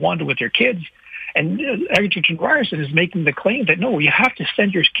whatever they wanted with their kids. And Edgerton Ryerson is making the claim that, no, you have to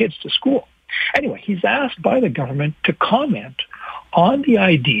send your kids to school. Anyway, he's asked by the government to comment on the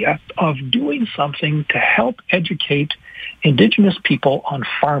idea of doing something to help educate Indigenous people on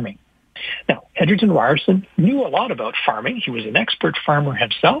farming. Now, Edgerton Ryerson knew a lot about farming. He was an expert farmer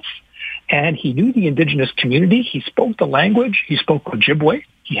himself, and he knew the Indigenous community. He spoke the language. He spoke Ojibwe.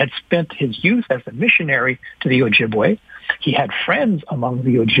 He had spent his youth as a missionary to the Ojibwe. He had friends among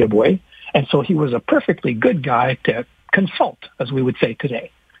the Ojibwe, and so he was a perfectly good guy to consult, as we would say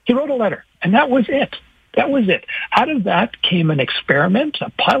today. He wrote a letter, and that was it. That was it. Out of that came an experiment, a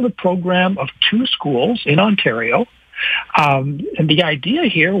pilot program of 2 schools in Ontario. And the idea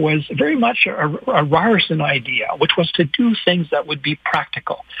here was very much a Ryerson idea, which was to do things that would be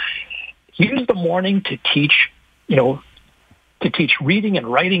practical. Use the morning to teach, to teach reading and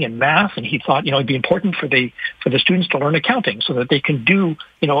writing and math, and he thought, it'd be important for the students to learn accounting so that they can do,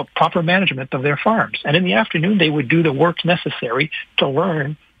 proper management of their farms. And in the afternoon, they would do the work necessary to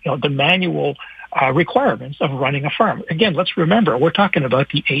learn, the manual requirements of running a farm. Again, let's remember, we're talking about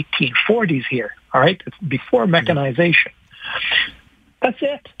the 1840s here, all right? It's before mechanization. That's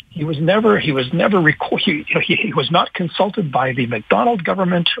it. He was not consulted by the Macdonald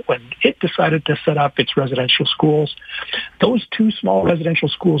government when it decided to set up its residential schools. Those 2 small residential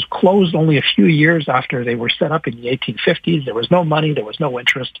schools closed only a few years after they were set up in the 1850s. There was no money, there was no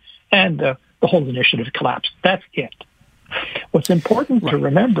interest, and the whole initiative collapsed. That's it. What's important to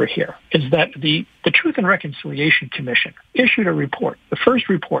remember here is that the Truth and Reconciliation Commission issued a report, the first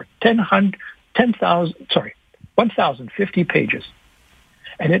report, 1,050 pages,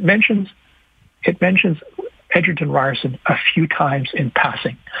 and it mentions Edgerton Ryerson a few times in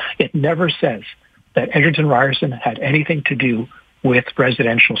passing. It never says that Edgerton Ryerson had anything to do with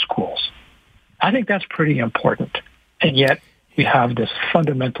residential schools. I think that's pretty important, and yet we have this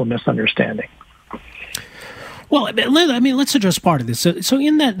fundamental misunderstanding. Well, I mean, let's address part of this. So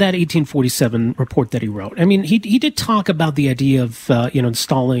in that 1847 report that he wrote, I mean, he did talk about the idea of,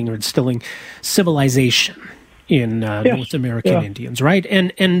 instilling civilization in North American Indians, right?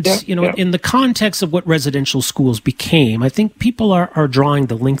 And in the context of what residential schools became, I think people are drawing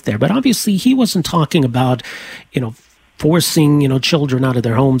the link there. But obviously, he wasn't talking about, forcing, children out of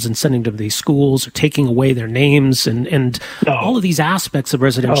their homes and sending them to these schools, or taking away their names and all of these aspects of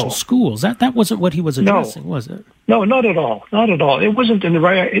residential schools. That wasn't what he was addressing, was it? No, not at all. Not at all. It wasn't in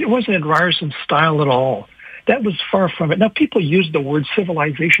Ryerson's style at all. That was far from it. Now, people used the word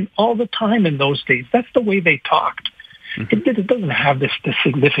civilization all the time in those days. That's the way they talked. Mm-hmm. It doesn't have the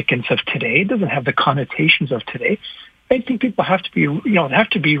significance of today. It doesn't have the connotations of today. I think people have to be, have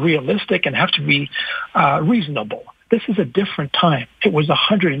to be realistic and have to be reasonable. This is a different time. It was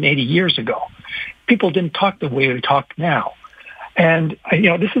 180 years ago. People didn't talk the way we talk now. And,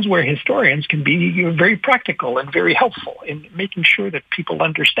 this is where historians can be very practical and very helpful in making sure that people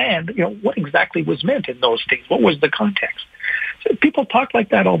understand, what exactly was meant in those days. What was the context? So people talk like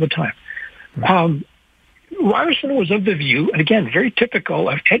that all the time. Ryerson was of the view, and again, very typical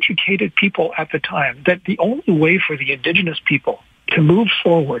of educated people at the time, that the only way for the Indigenous people to move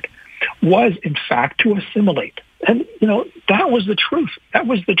forward was, in fact, to assimilate. And, that was the truth. That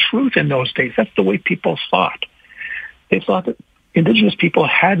was the truth in those days. That's the way people thought. They thought that Indigenous people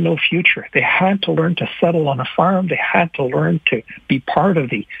had no future. They had to learn to settle on a farm. They had to learn to be part of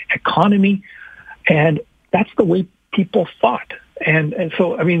the economy. And that's the way people thought. And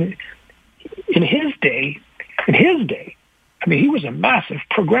so, I mean, in his day, I mean, he was a massive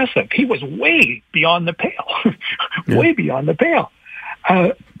progressive. He was way beyond the pale, way beyond the pale.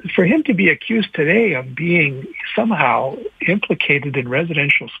 For him to be accused today of being somehow implicated in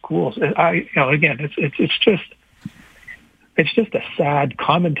residential schools, it's just a sad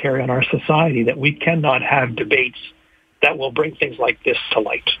commentary on our society that we cannot have debates that will bring things like this to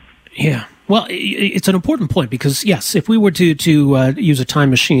light. Yeah. Well, it's an important point because, yes, if we were to use a time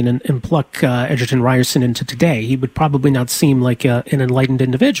machine and pluck Egerton Ryerson into today, he would probably not seem like an enlightened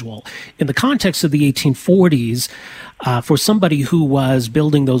individual. In the context of the 1840s, for somebody who was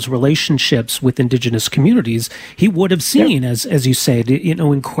building those relationships with Indigenous communities, he would have seen, as you said,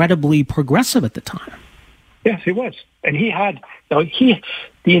 incredibly progressive at the time. Yes, he was. And the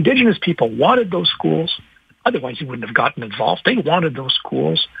Indigenous people wanted those schools. Otherwise, he wouldn't have gotten involved. They wanted those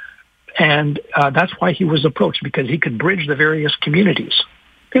schools. And that's why he was approached, because he could bridge the various communities.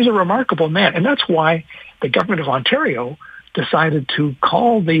 He was a remarkable man. And that's why the government of Ontario decided to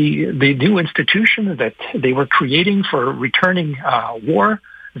call the new institution that they were creating for returning war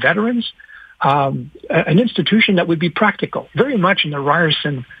veterans an institution that would be practical, very much in the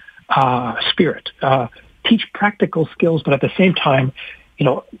Ryerson spirit. Teach practical skills, but at the same time,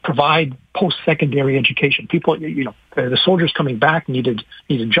 provide post-secondary education. People, the soldiers coming back needed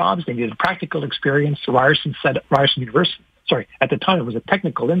jobs. They needed practical experience. Ryerson University, at the time it was a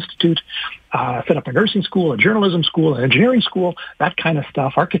technical institute, set up a nursing school, a journalism school, an engineering school, that kind of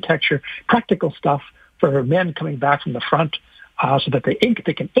stuff, architecture, practical stuff for men coming back from the front so that they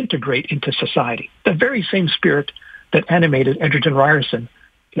can integrate into society. The very same spirit that animated Egerton Ryerson,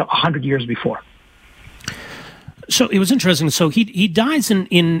 100 years before. So it was interesting. So he dies in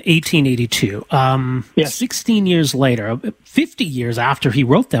 1882. 16 years later, 50 years after he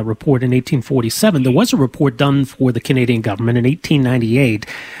wrote that report in 1847, there was a report done for the Canadian government in 1898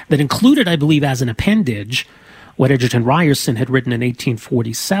 that included, I believe, as an appendage, what Egerton Ryerson had written in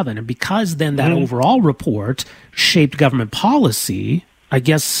 1847. And because then that overall report shaped government policy, I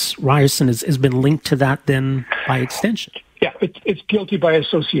guess Ryerson has been linked to that then by extension. Yeah, it's guilty by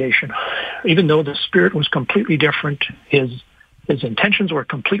association. Even though the spirit was completely different, his intentions were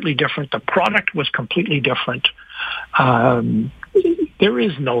completely different, the product was completely different. There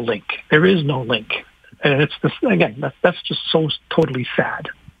is no link. There is no link. And it's this, again, that's just so totally sad.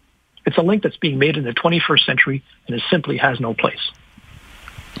 It's a link that's being made in the 21st century, and it simply has no place.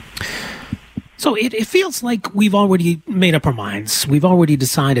 So it feels like we've already made up our minds. We've already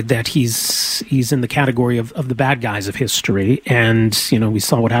decided that he's in the category of the bad guys of history. And, we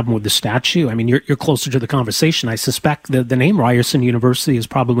saw what happened with the statue. I mean, you're closer to the conversation. I suspect the name Ryerson University is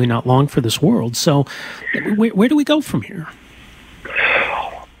probably not long for this world. So where do we go from here?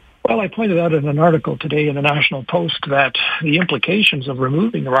 Well, I pointed out in an article today in the National Post that the implications of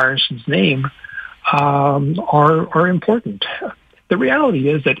removing Ryerson's name are important. The reality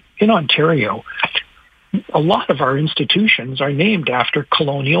is that in Ontario, a lot of our institutions are named after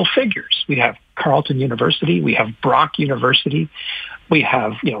colonial figures. We have Carleton University, we have Brock University, we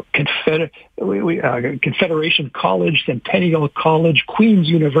have Confederation College, Centennial College, Queen's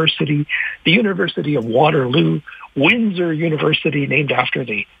University, the University of Waterloo, Windsor University, named after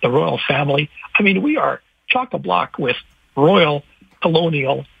the royal family. I mean, we are chock-a-block with royal,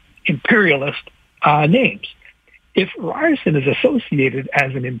 colonial, imperialist names. If Ryerson is associated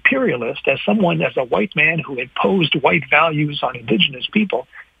as an imperialist, as a white man who imposed white values on Indigenous people,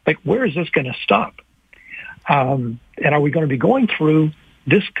 where is this going to stop? And are we going to be going through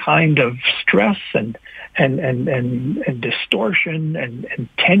this kind of stress and distortion and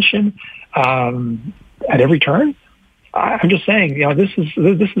tension at every turn? I'm just saying, this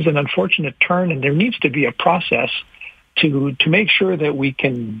is an unfortunate turn, and there needs to be a process to make sure that we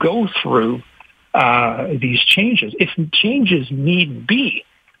can go through these changes, if changes need be,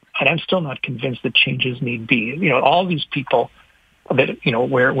 and I'm still not convinced that changes need be. All these people that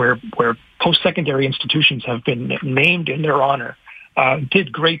where post-secondary institutions have been named in their honor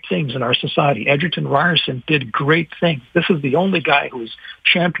did great things in our society. Egerton Ryerson did great things. This is the only guy who was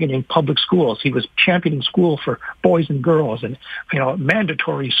championing public schools. He was championing school for boys and girls, and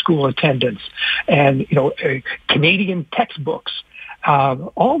mandatory school attendance, and Canadian textbooks.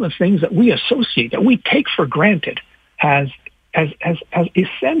 All the things that we associate, that we take for granted as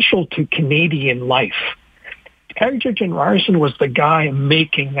essential to Canadian life. Egerton Ryerson was the guy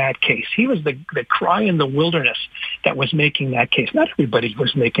making that case. He was the cry in the wilderness that was making that case. Not everybody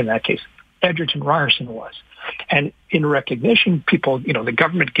was making that case. Egerton Ryerson was. And in recognition, people, the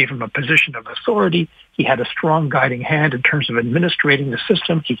government gave him a position of authority. He had a strong guiding hand in terms of administrating the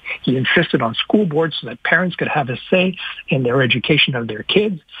system. He insisted on school boards so that parents could have a say in their education of their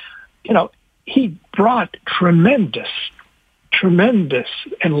kids. He brought tremendous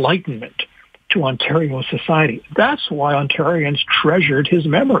enlightenment to Ontario society. That's why Ontarians treasured his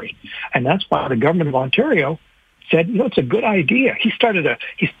memory. And that's why the government of Ontario said, it's a good idea. He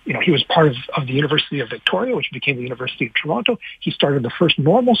was part of the University of Victoria, which became the University of Toronto. He started the first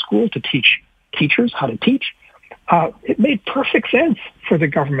normal school to teach teachers how to teach. It made perfect sense for the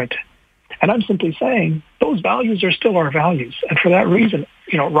government. And I'm simply saying those values are still our values. And for that reason,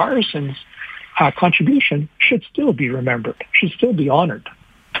 Ryerson's contribution should still be remembered, should still be honored.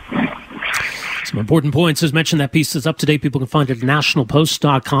 Some important points. As mentioned, that piece is up to date. People can find it at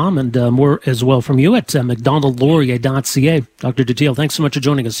nationalpost.com and more as well from you at macdonaldlaurier.ca. Dr. Dutil, thanks so much for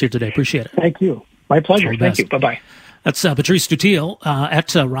joining us here today. Appreciate it. Thank you. My pleasure. Thank you. Bye-bye. That's Patrice Dutil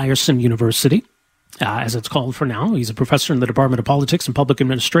at Ryerson University, as it's called for now. He's a professor in the Department of Politics and Public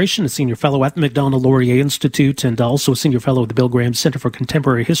Administration, a senior fellow at the Macdonald-Laurier Institute, and also a senior fellow at the Bill Graham Center for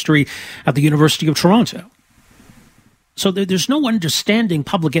Contemporary History at the University of Toronto. So there's no understanding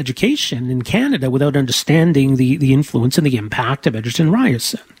public education in Canada without understanding the influence and the impact of Egerton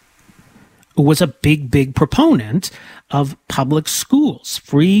Ryerson, who was a big proponent of public schools,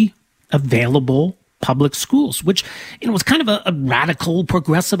 free, available public schools, which was kind of a radical,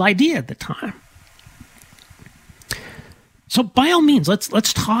 progressive idea at the time. So by all means,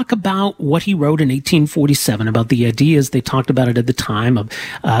 let's talk about what he wrote in 1847 about the ideas they talked about it at the time of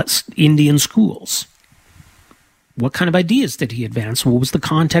Indian schools. What kind of ideas did he advance? What was the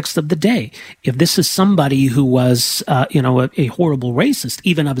context of the day? If this is somebody who was, a horrible racist,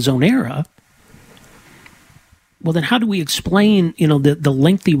 even of his own era, well, then how do we explain, the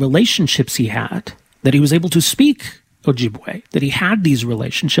lengthy relationships he had, that he was able to speak Ojibwe, that he had these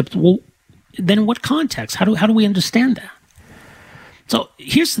relationships? Well, then in what context? How do we understand that? So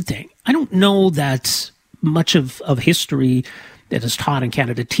here's the thing. I don't know that much of history that is taught in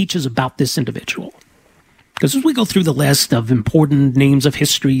Canada teaches about this individual. Because as we go through the list of important names of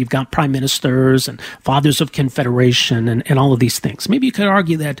history, you've got prime ministers and fathers of Confederation and all of these things. Maybe you could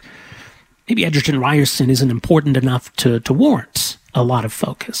argue that maybe Egerton Ryerson isn't important enough to warrant a lot of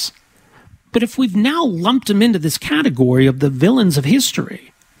focus. But if we've now lumped him into this category of the villains of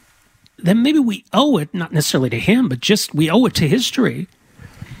history, then maybe we owe it, not necessarily to him, but just we owe it to history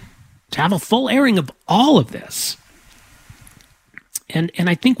to have a full airing of all of this. And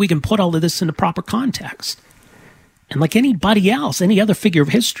I think we can put all of this into proper context. And like anybody else, any other figure of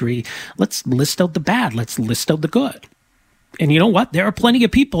history, let's list out the bad. Let's list out the good. And you know what? There are plenty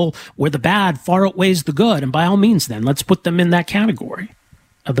of people where the bad far outweighs the good. And by all means, then, let's put them in that category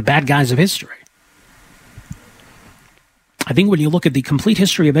of the bad guys of history. I think when you look at the complete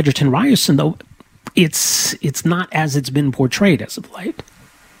history of Egerton Ryerson, though, it's not as it's been portrayed as of late.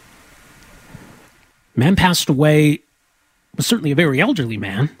 Man passed away, was certainly a very elderly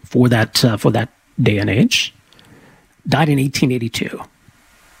man for that day and age. Died in 1882.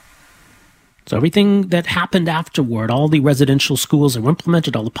 So everything that happened afterward, all the residential schools that were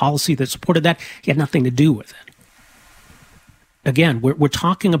implemented, all the policy that supported that, he had nothing to do with it. Again, we're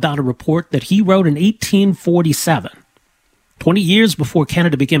talking about a report that he wrote in 1847, 20 years before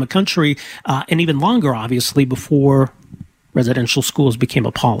Canada became a country, and even longer, obviously, before residential schools became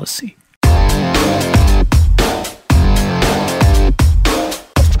a policy.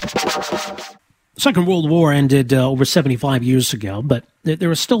 The Second World War ended over 75 years ago, but there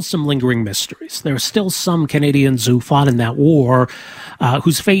are still some lingering mysteries. There are still some Canadians who fought in that war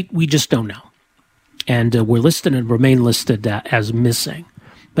whose fate we just don't know. And were listed and remain listed as missing.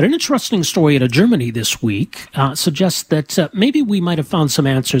 But an interesting story out of Germany this week suggests that maybe we might have found some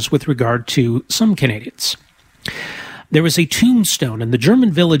answers with regard to some Canadians. There is a tombstone in the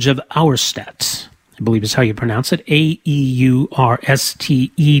German village of Auerstedt, I believe is how you pronounce it, Aeurstedt.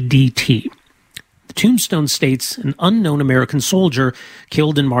 The tombstone states an unknown American soldier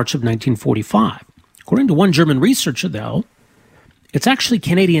killed in March of 1945. According to one German researcher, though, it's actually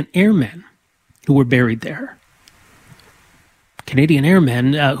Canadian airmen who were buried there. Canadian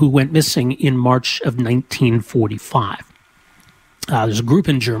airmen who went missing in March of 1945. There's a group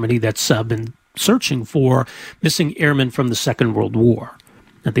in Germany that's been searching for missing airmen from the Second World War.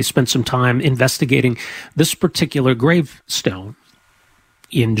 And they spent some time investigating this particular gravestone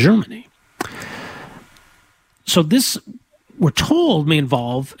in Germany. So this, we're told, may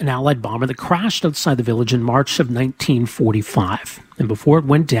involve an Allied bomber that crashed outside the village in March of 1945. And before it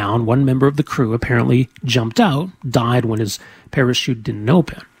went down, one member of the crew apparently jumped out, died when his parachute didn't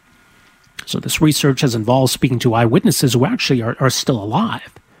open. So this research has involved speaking to eyewitnesses who actually are still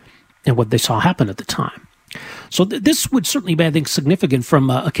alive and what they saw happen at the time. So this would certainly be, I think, significant from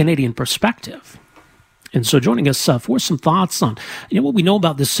a Canadian perspective. And so joining us for some thoughts on what we know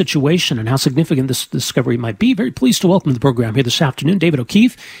about this situation and how significant this discovery might be, very pleased to welcome to the program here this afternoon David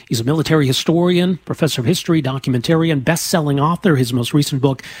O'Keefe. He's a military historian, professor of history, documentarian, best-selling author. His most recent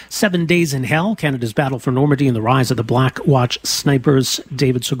book, 7 Days in Hell, Canada's Battle for Normandy and the Rise of the Black Watch Snipers.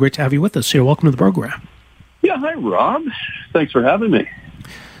 David, so great to have you with us here. Welcome to the program. Yeah, hi, Rob. Thanks for having me.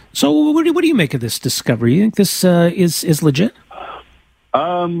 So what do you make of this discovery? You think this is legit?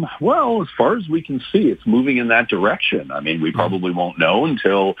 Well, as far as we can see, it's moving in that direction. I mean, we probably won't know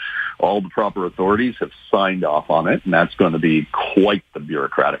until all the proper authorities have signed off on it, and that's going to be quite the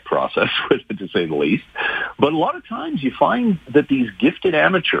bureaucratic process, to say the least. But a lot of times you find that these gifted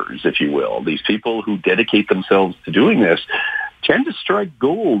amateurs, if you will, these people who dedicate themselves to doing this, tend to strike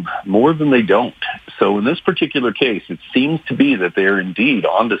gold more than they don't. So in this particular case, it seems to be that they're indeed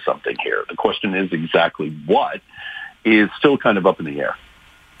onto something here. The question is exactly what is still kind of up in the air.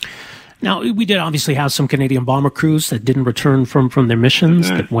 Now, we did obviously have some Canadian bomber crews that didn't return from their missions,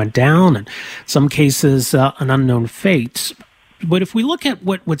 that went down, and some cases, an unknown fate. But if we look at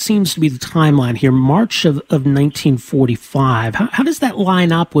what seems to be the timeline here, March of 1945, how does that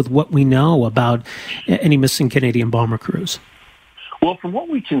line up with what we know about any missing Canadian bomber crews? Well, from what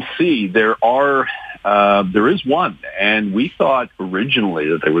we can see, there is one, and we thought originally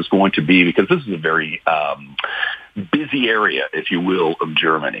that there was going to be, because this is a very busy area, if you will, of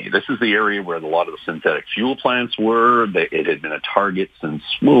Germany. This is the area where a lot of the synthetic fuel plants were. It had been a target since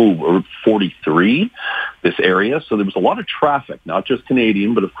 43, this area. So there was a lot of traffic, not just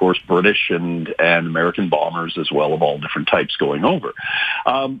Canadian, but of course British and American bombers as well, of all different types going over.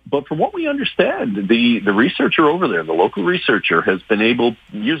 But from what we understand, the researcher over there, the local researcher, has been able,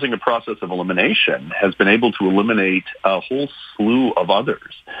 using a process of elimination, has been able to eliminate a whole slew of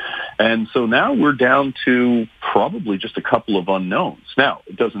others. And so now we're down to probably just a couple of unknowns. Now,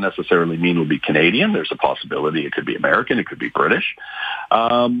 it doesn't necessarily mean it'll be Canadian. There's a possibility it could be American. It could be British.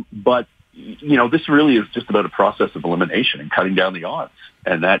 But, this really is just about a process of elimination and cutting down the odds.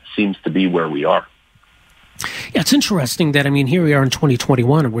 And that seems to be where we are. Yeah, it's interesting that, here we are in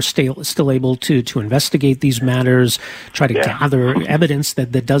 2021 and we're still able to investigate these matters, try to gather evidence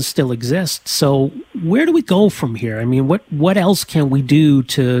that does still exist. So where do we go from here? What else can we do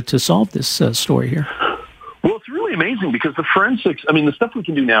to solve this story here? Well, it's really amazing because the forensics, the stuff we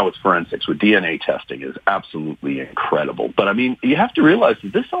can do now with forensics, with DNA testing, is absolutely incredible. But, you have to realize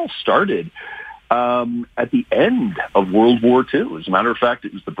that this all started at the end of World War II. As a matter of fact,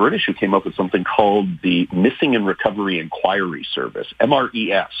 it was the British who came up with something called the Missing and Recovery Inquiry Service,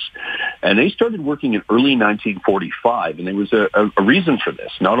 MRES. And they started working in early 1945, and there was a reason for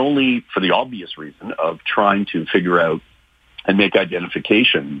this, not only for the obvious reason of trying to figure out and make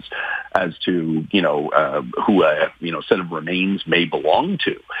identifications as to, who a set of remains may belong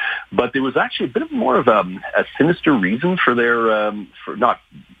to. But there was actually a bit of more of a sinister reason for their, for not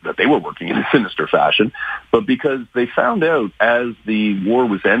that they were working in a sinister fashion, but because they found out as the war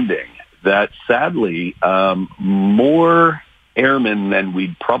was ending that sadly, more airmen than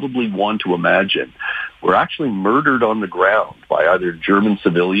we'd probably want to imagine were actually murdered on the ground by either German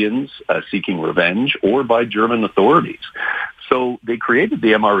civilians seeking revenge or by German authorities. So they created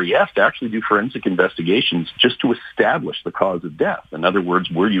the MRES to actually do forensic investigations just to establish the cause of death. In other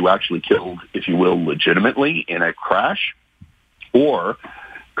words, were you actually killed, if you will, legitimately in a crash, or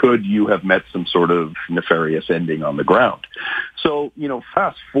could you have met some sort of nefarious ending on the ground? So,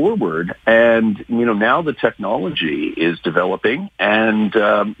 fast forward, and, now the technology is developing, and,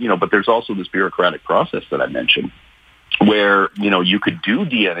 but there's also this bureaucratic process that I mentioned, where, you could do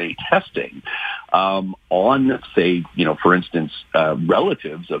DNA testing on, say, for instance,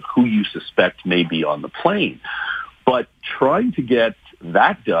 relatives of who you suspect may be on the plane. But trying to get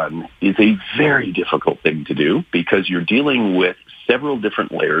that done is a very difficult thing to do because you're dealing with several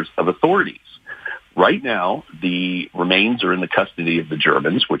different layers of authorities. Right now, the remains are in the custody of the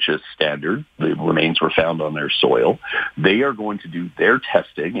Germans, which is standard. The remains were found on their soil. They are going to do their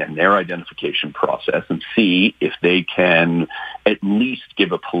testing and their identification process and see if they can at least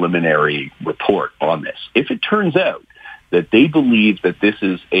give a preliminary report on this. If it turns out that they believe that this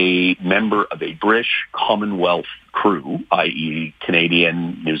is a member of a British Commonwealth crew, i.e.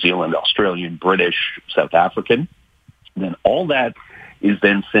 Canadian, New Zealand, Australian, British, South African, then all that is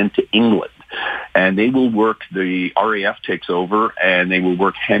then sent to England. And they will work, the RAF takes over, and they will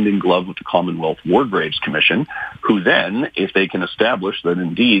work hand in glove with the Commonwealth War Graves Commission, who then, if they can establish that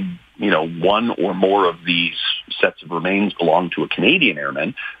indeed, one or more of these sets of remains belong to a Canadian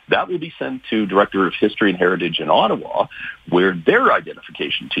airman, that will be sent to Director of History and Heritage in Ottawa, where their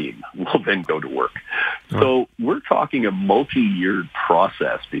identification team will then go to work. So we're talking a multi-year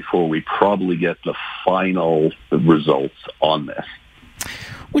process before we probably get the final results on this.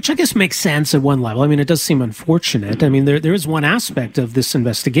 Which I guess makes sense at one level. I mean, it does seem unfortunate. I mean, there is one aspect of this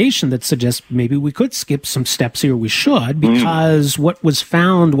investigation that suggests maybe we could skip some steps here. We should, because what was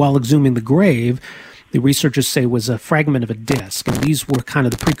found while exhuming the grave, the researchers say, was a fragment of a disc. And these were kind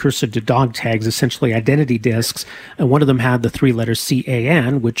of the precursor to dog tags, essentially identity discs. And one of them had the three letters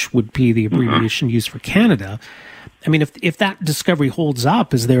CAN, which would be the abbreviation used for Canada. I mean, if that discovery holds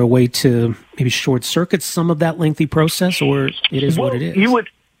up, is there a way to maybe short circuit some of that lengthy process, or it is what it is?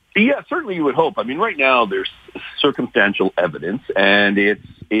 Yeah, certainly you would hope. I mean, right now there's circumstantial evidence, and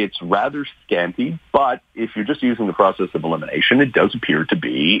it's rather scanty, but if you're just using the process of elimination, it does appear to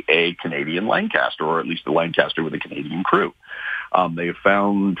be a Canadian Lancaster, or at least a Lancaster with a Canadian crew. They have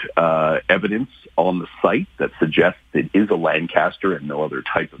found evidence on the site that suggests it is a Lancaster and no other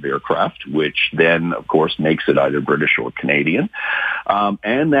type of aircraft, which then, of course, makes it either British or Canadian.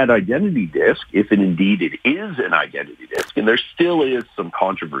 And that identity disc, if indeed it is an identity disc, and there still is some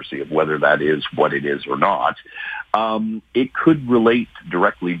controversy of whether that is what it is or not, it could relate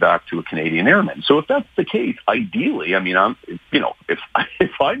directly back to a Canadian airman. So if that's the case, ideally, I mean,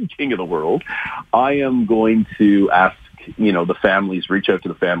 if I'm king of the world, I am going to ask the families, reach out to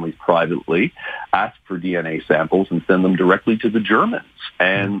the families privately, ask for DNA samples, and send them directly to the Germans,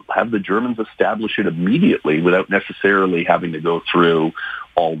 and have the Germans establish it immediately without necessarily having to go through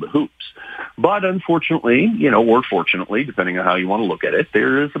all the hoops. But unfortunately, or fortunately, depending on how you want to look at it,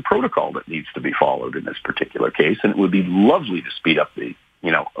 there is a protocol that needs to be followed in this particular case, and it would be lovely to speed up the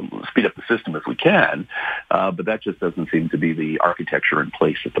system if we can, but that just doesn't seem to be the architecture in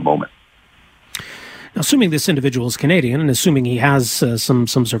place at the moment. Now, assuming this individual is Canadian and assuming he has some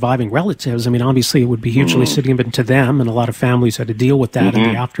surviving relatives, I mean, obviously it would be hugely significant to them, and a lot of families had to deal with that in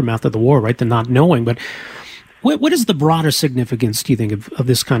the aftermath of the war, right, the not knowing. But what is the broader significance, do you think, of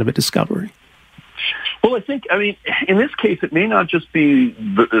this kind of a discovery? Well, I think, in this case, it may not just be,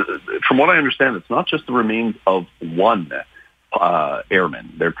 from what I understand, it's not just the remains of one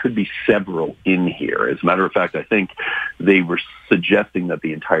airman. There could be several in here. As a matter of fact, I think they were suggesting that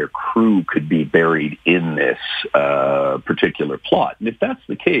the entire crew could be buried in this particular plot. And if that's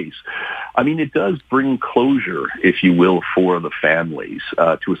the case, it does bring closure, if you will, for the families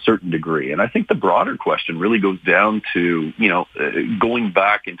to a certain degree. And I think the broader question really goes down to, going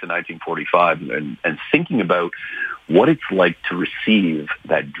back into 1945 and thinking about what it's like to receive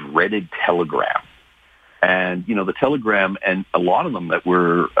that dreaded telegram. And, the telegram, and a lot of them that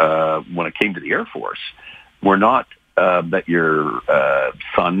were, when it came to the Air Force, were not that your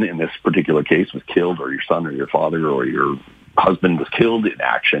son, in this particular case, was killed, or your son or your father or your husband was killed in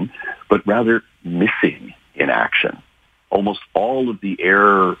action, but rather missing in action. Almost all of the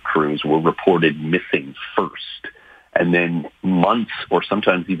air crews were reported missing first. And then months or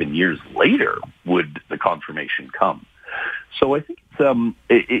sometimes even years later would the confirmation come. So I think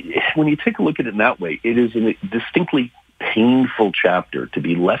when you take a look at it in that way, it is a distinctly painful chapter to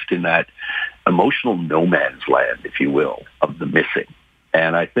be left in that emotional no man's land, if you will, of the missing.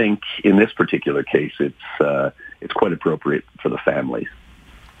 And I think in this particular case, it's quite appropriate for the families.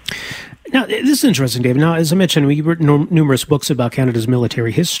 Now, this is interesting, David. Now, as I mentioned, we wrote numerous books about Canada's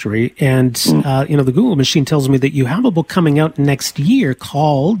military history, and the Google machine tells me that you have a book coming out next year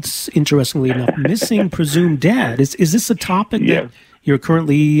called, interestingly enough, Missing Presumed Dead. Is this a topic that you're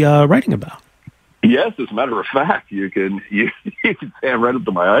currently writing about? Yes, as a matter of fact, you can stand right up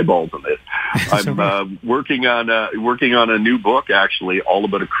to my eyeballs on this. I'm working on a new book, actually, all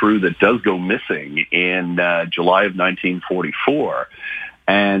about a crew that does go missing in July of 1944.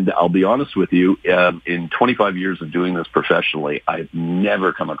 And I'll be honest with you, in 25 years of doing this professionally, I've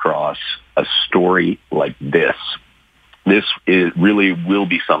never come across a story like this. This really will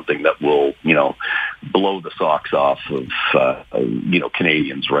be something that will, blow the socks off of,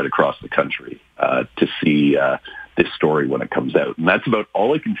 Canadians right across the country to see this story when it comes out. And that's about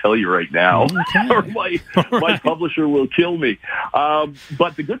all I can tell you right now, or my publisher will kill me.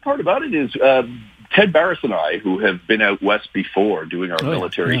 But the good part about it is Ted Barris and I, who have been out west before doing our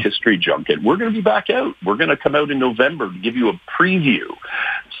military history junket, we're going to be back out. We're going to come out in November to give you a preview.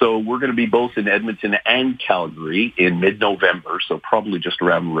 So we're going to be both in Edmonton and Calgary in mid-November, so probably just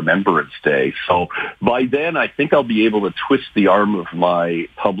around Remembrance Day. So by then, I think I'll be able to twist the arm of my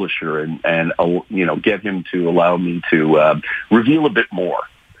publisher and get him to allow me to reveal a bit more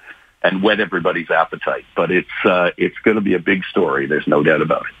and whet everybody's appetite. But it's going to be a big story. There's no doubt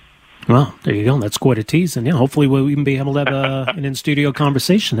about it. Well, there you go. That's quite a tease. And hopefully we'll even be able to have an in-studio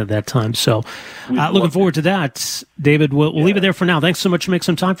conversation at that time. So looking forward to that. David, we'll leave it there for now. Thanks so much for making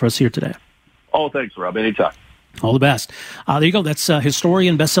some time for us here today. Oh, thanks, Rob. Anytime. All the best. There you go. That's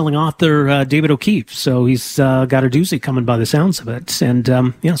historian, best-selling author David O'Keefe. So he's got a doozy coming by the sounds of it. And,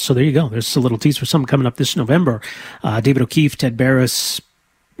 so there you go. There's a little tease for something coming up this November. David O'Keefe, Ted Barris,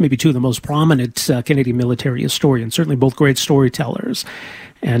 maybe two of the most prominent Canadian military historians, certainly both great storytellers.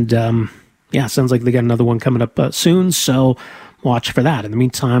 And, sounds like they got another one coming up soon, so watch for that. In the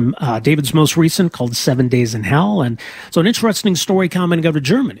meantime, David's most recent, called 7 Days in Hell. And so an interesting story coming out of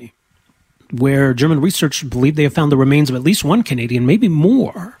Germany, where German researchers believe they have found the remains of at least one Canadian, maybe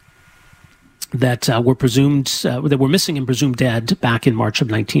more, that were missing and presumed dead back in March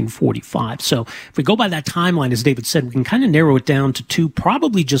of 1945. So if we go by that timeline, as David said, we can kind of narrow it down to two,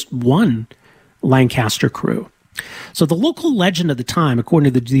 probably just one Lancaster crew. So the local legend of the time,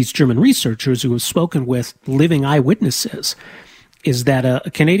 according to these German researchers who have spoken with living eyewitnesses, is that a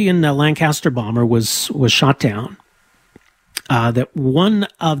Canadian Lancaster bomber was shot down. That one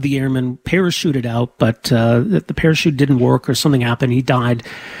of the airmen parachuted out, but the parachute didn't work or something happened. He died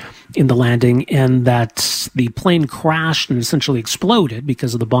in the landing, and that the plane crashed and essentially exploded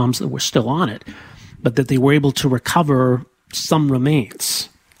because of the bombs that were still on it, but that they were able to recover some remains.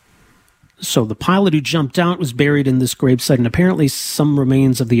 So the pilot who jumped out was buried in this gravesite, and apparently some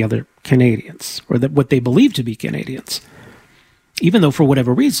remains of the other Canadians, or what they believe to be Canadians. Even though, for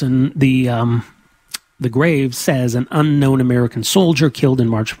whatever reason, the grave says an unknown American soldier killed in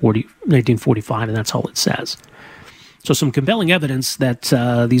March 1945, and that's all it says. So some compelling evidence that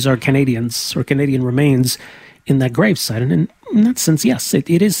these are Canadians or Canadian remains in that gravesite. And in that sense, yes, it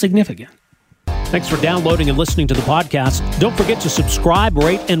is significant. Thanks for downloading and listening to the podcast. Don't forget to subscribe,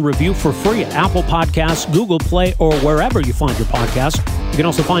 rate, and review for free at Apple Podcasts, Google Play, or wherever you find your podcast. You can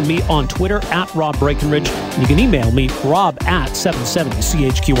also find me on Twitter at Rob Breckenridge. And you can email me,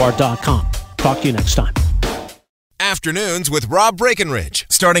 rob@770chqr.com. Talk to you next time. Afternoons with Rob Breckenridge,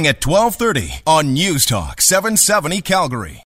 starting at 12:30 on News Talk 770 Calgary.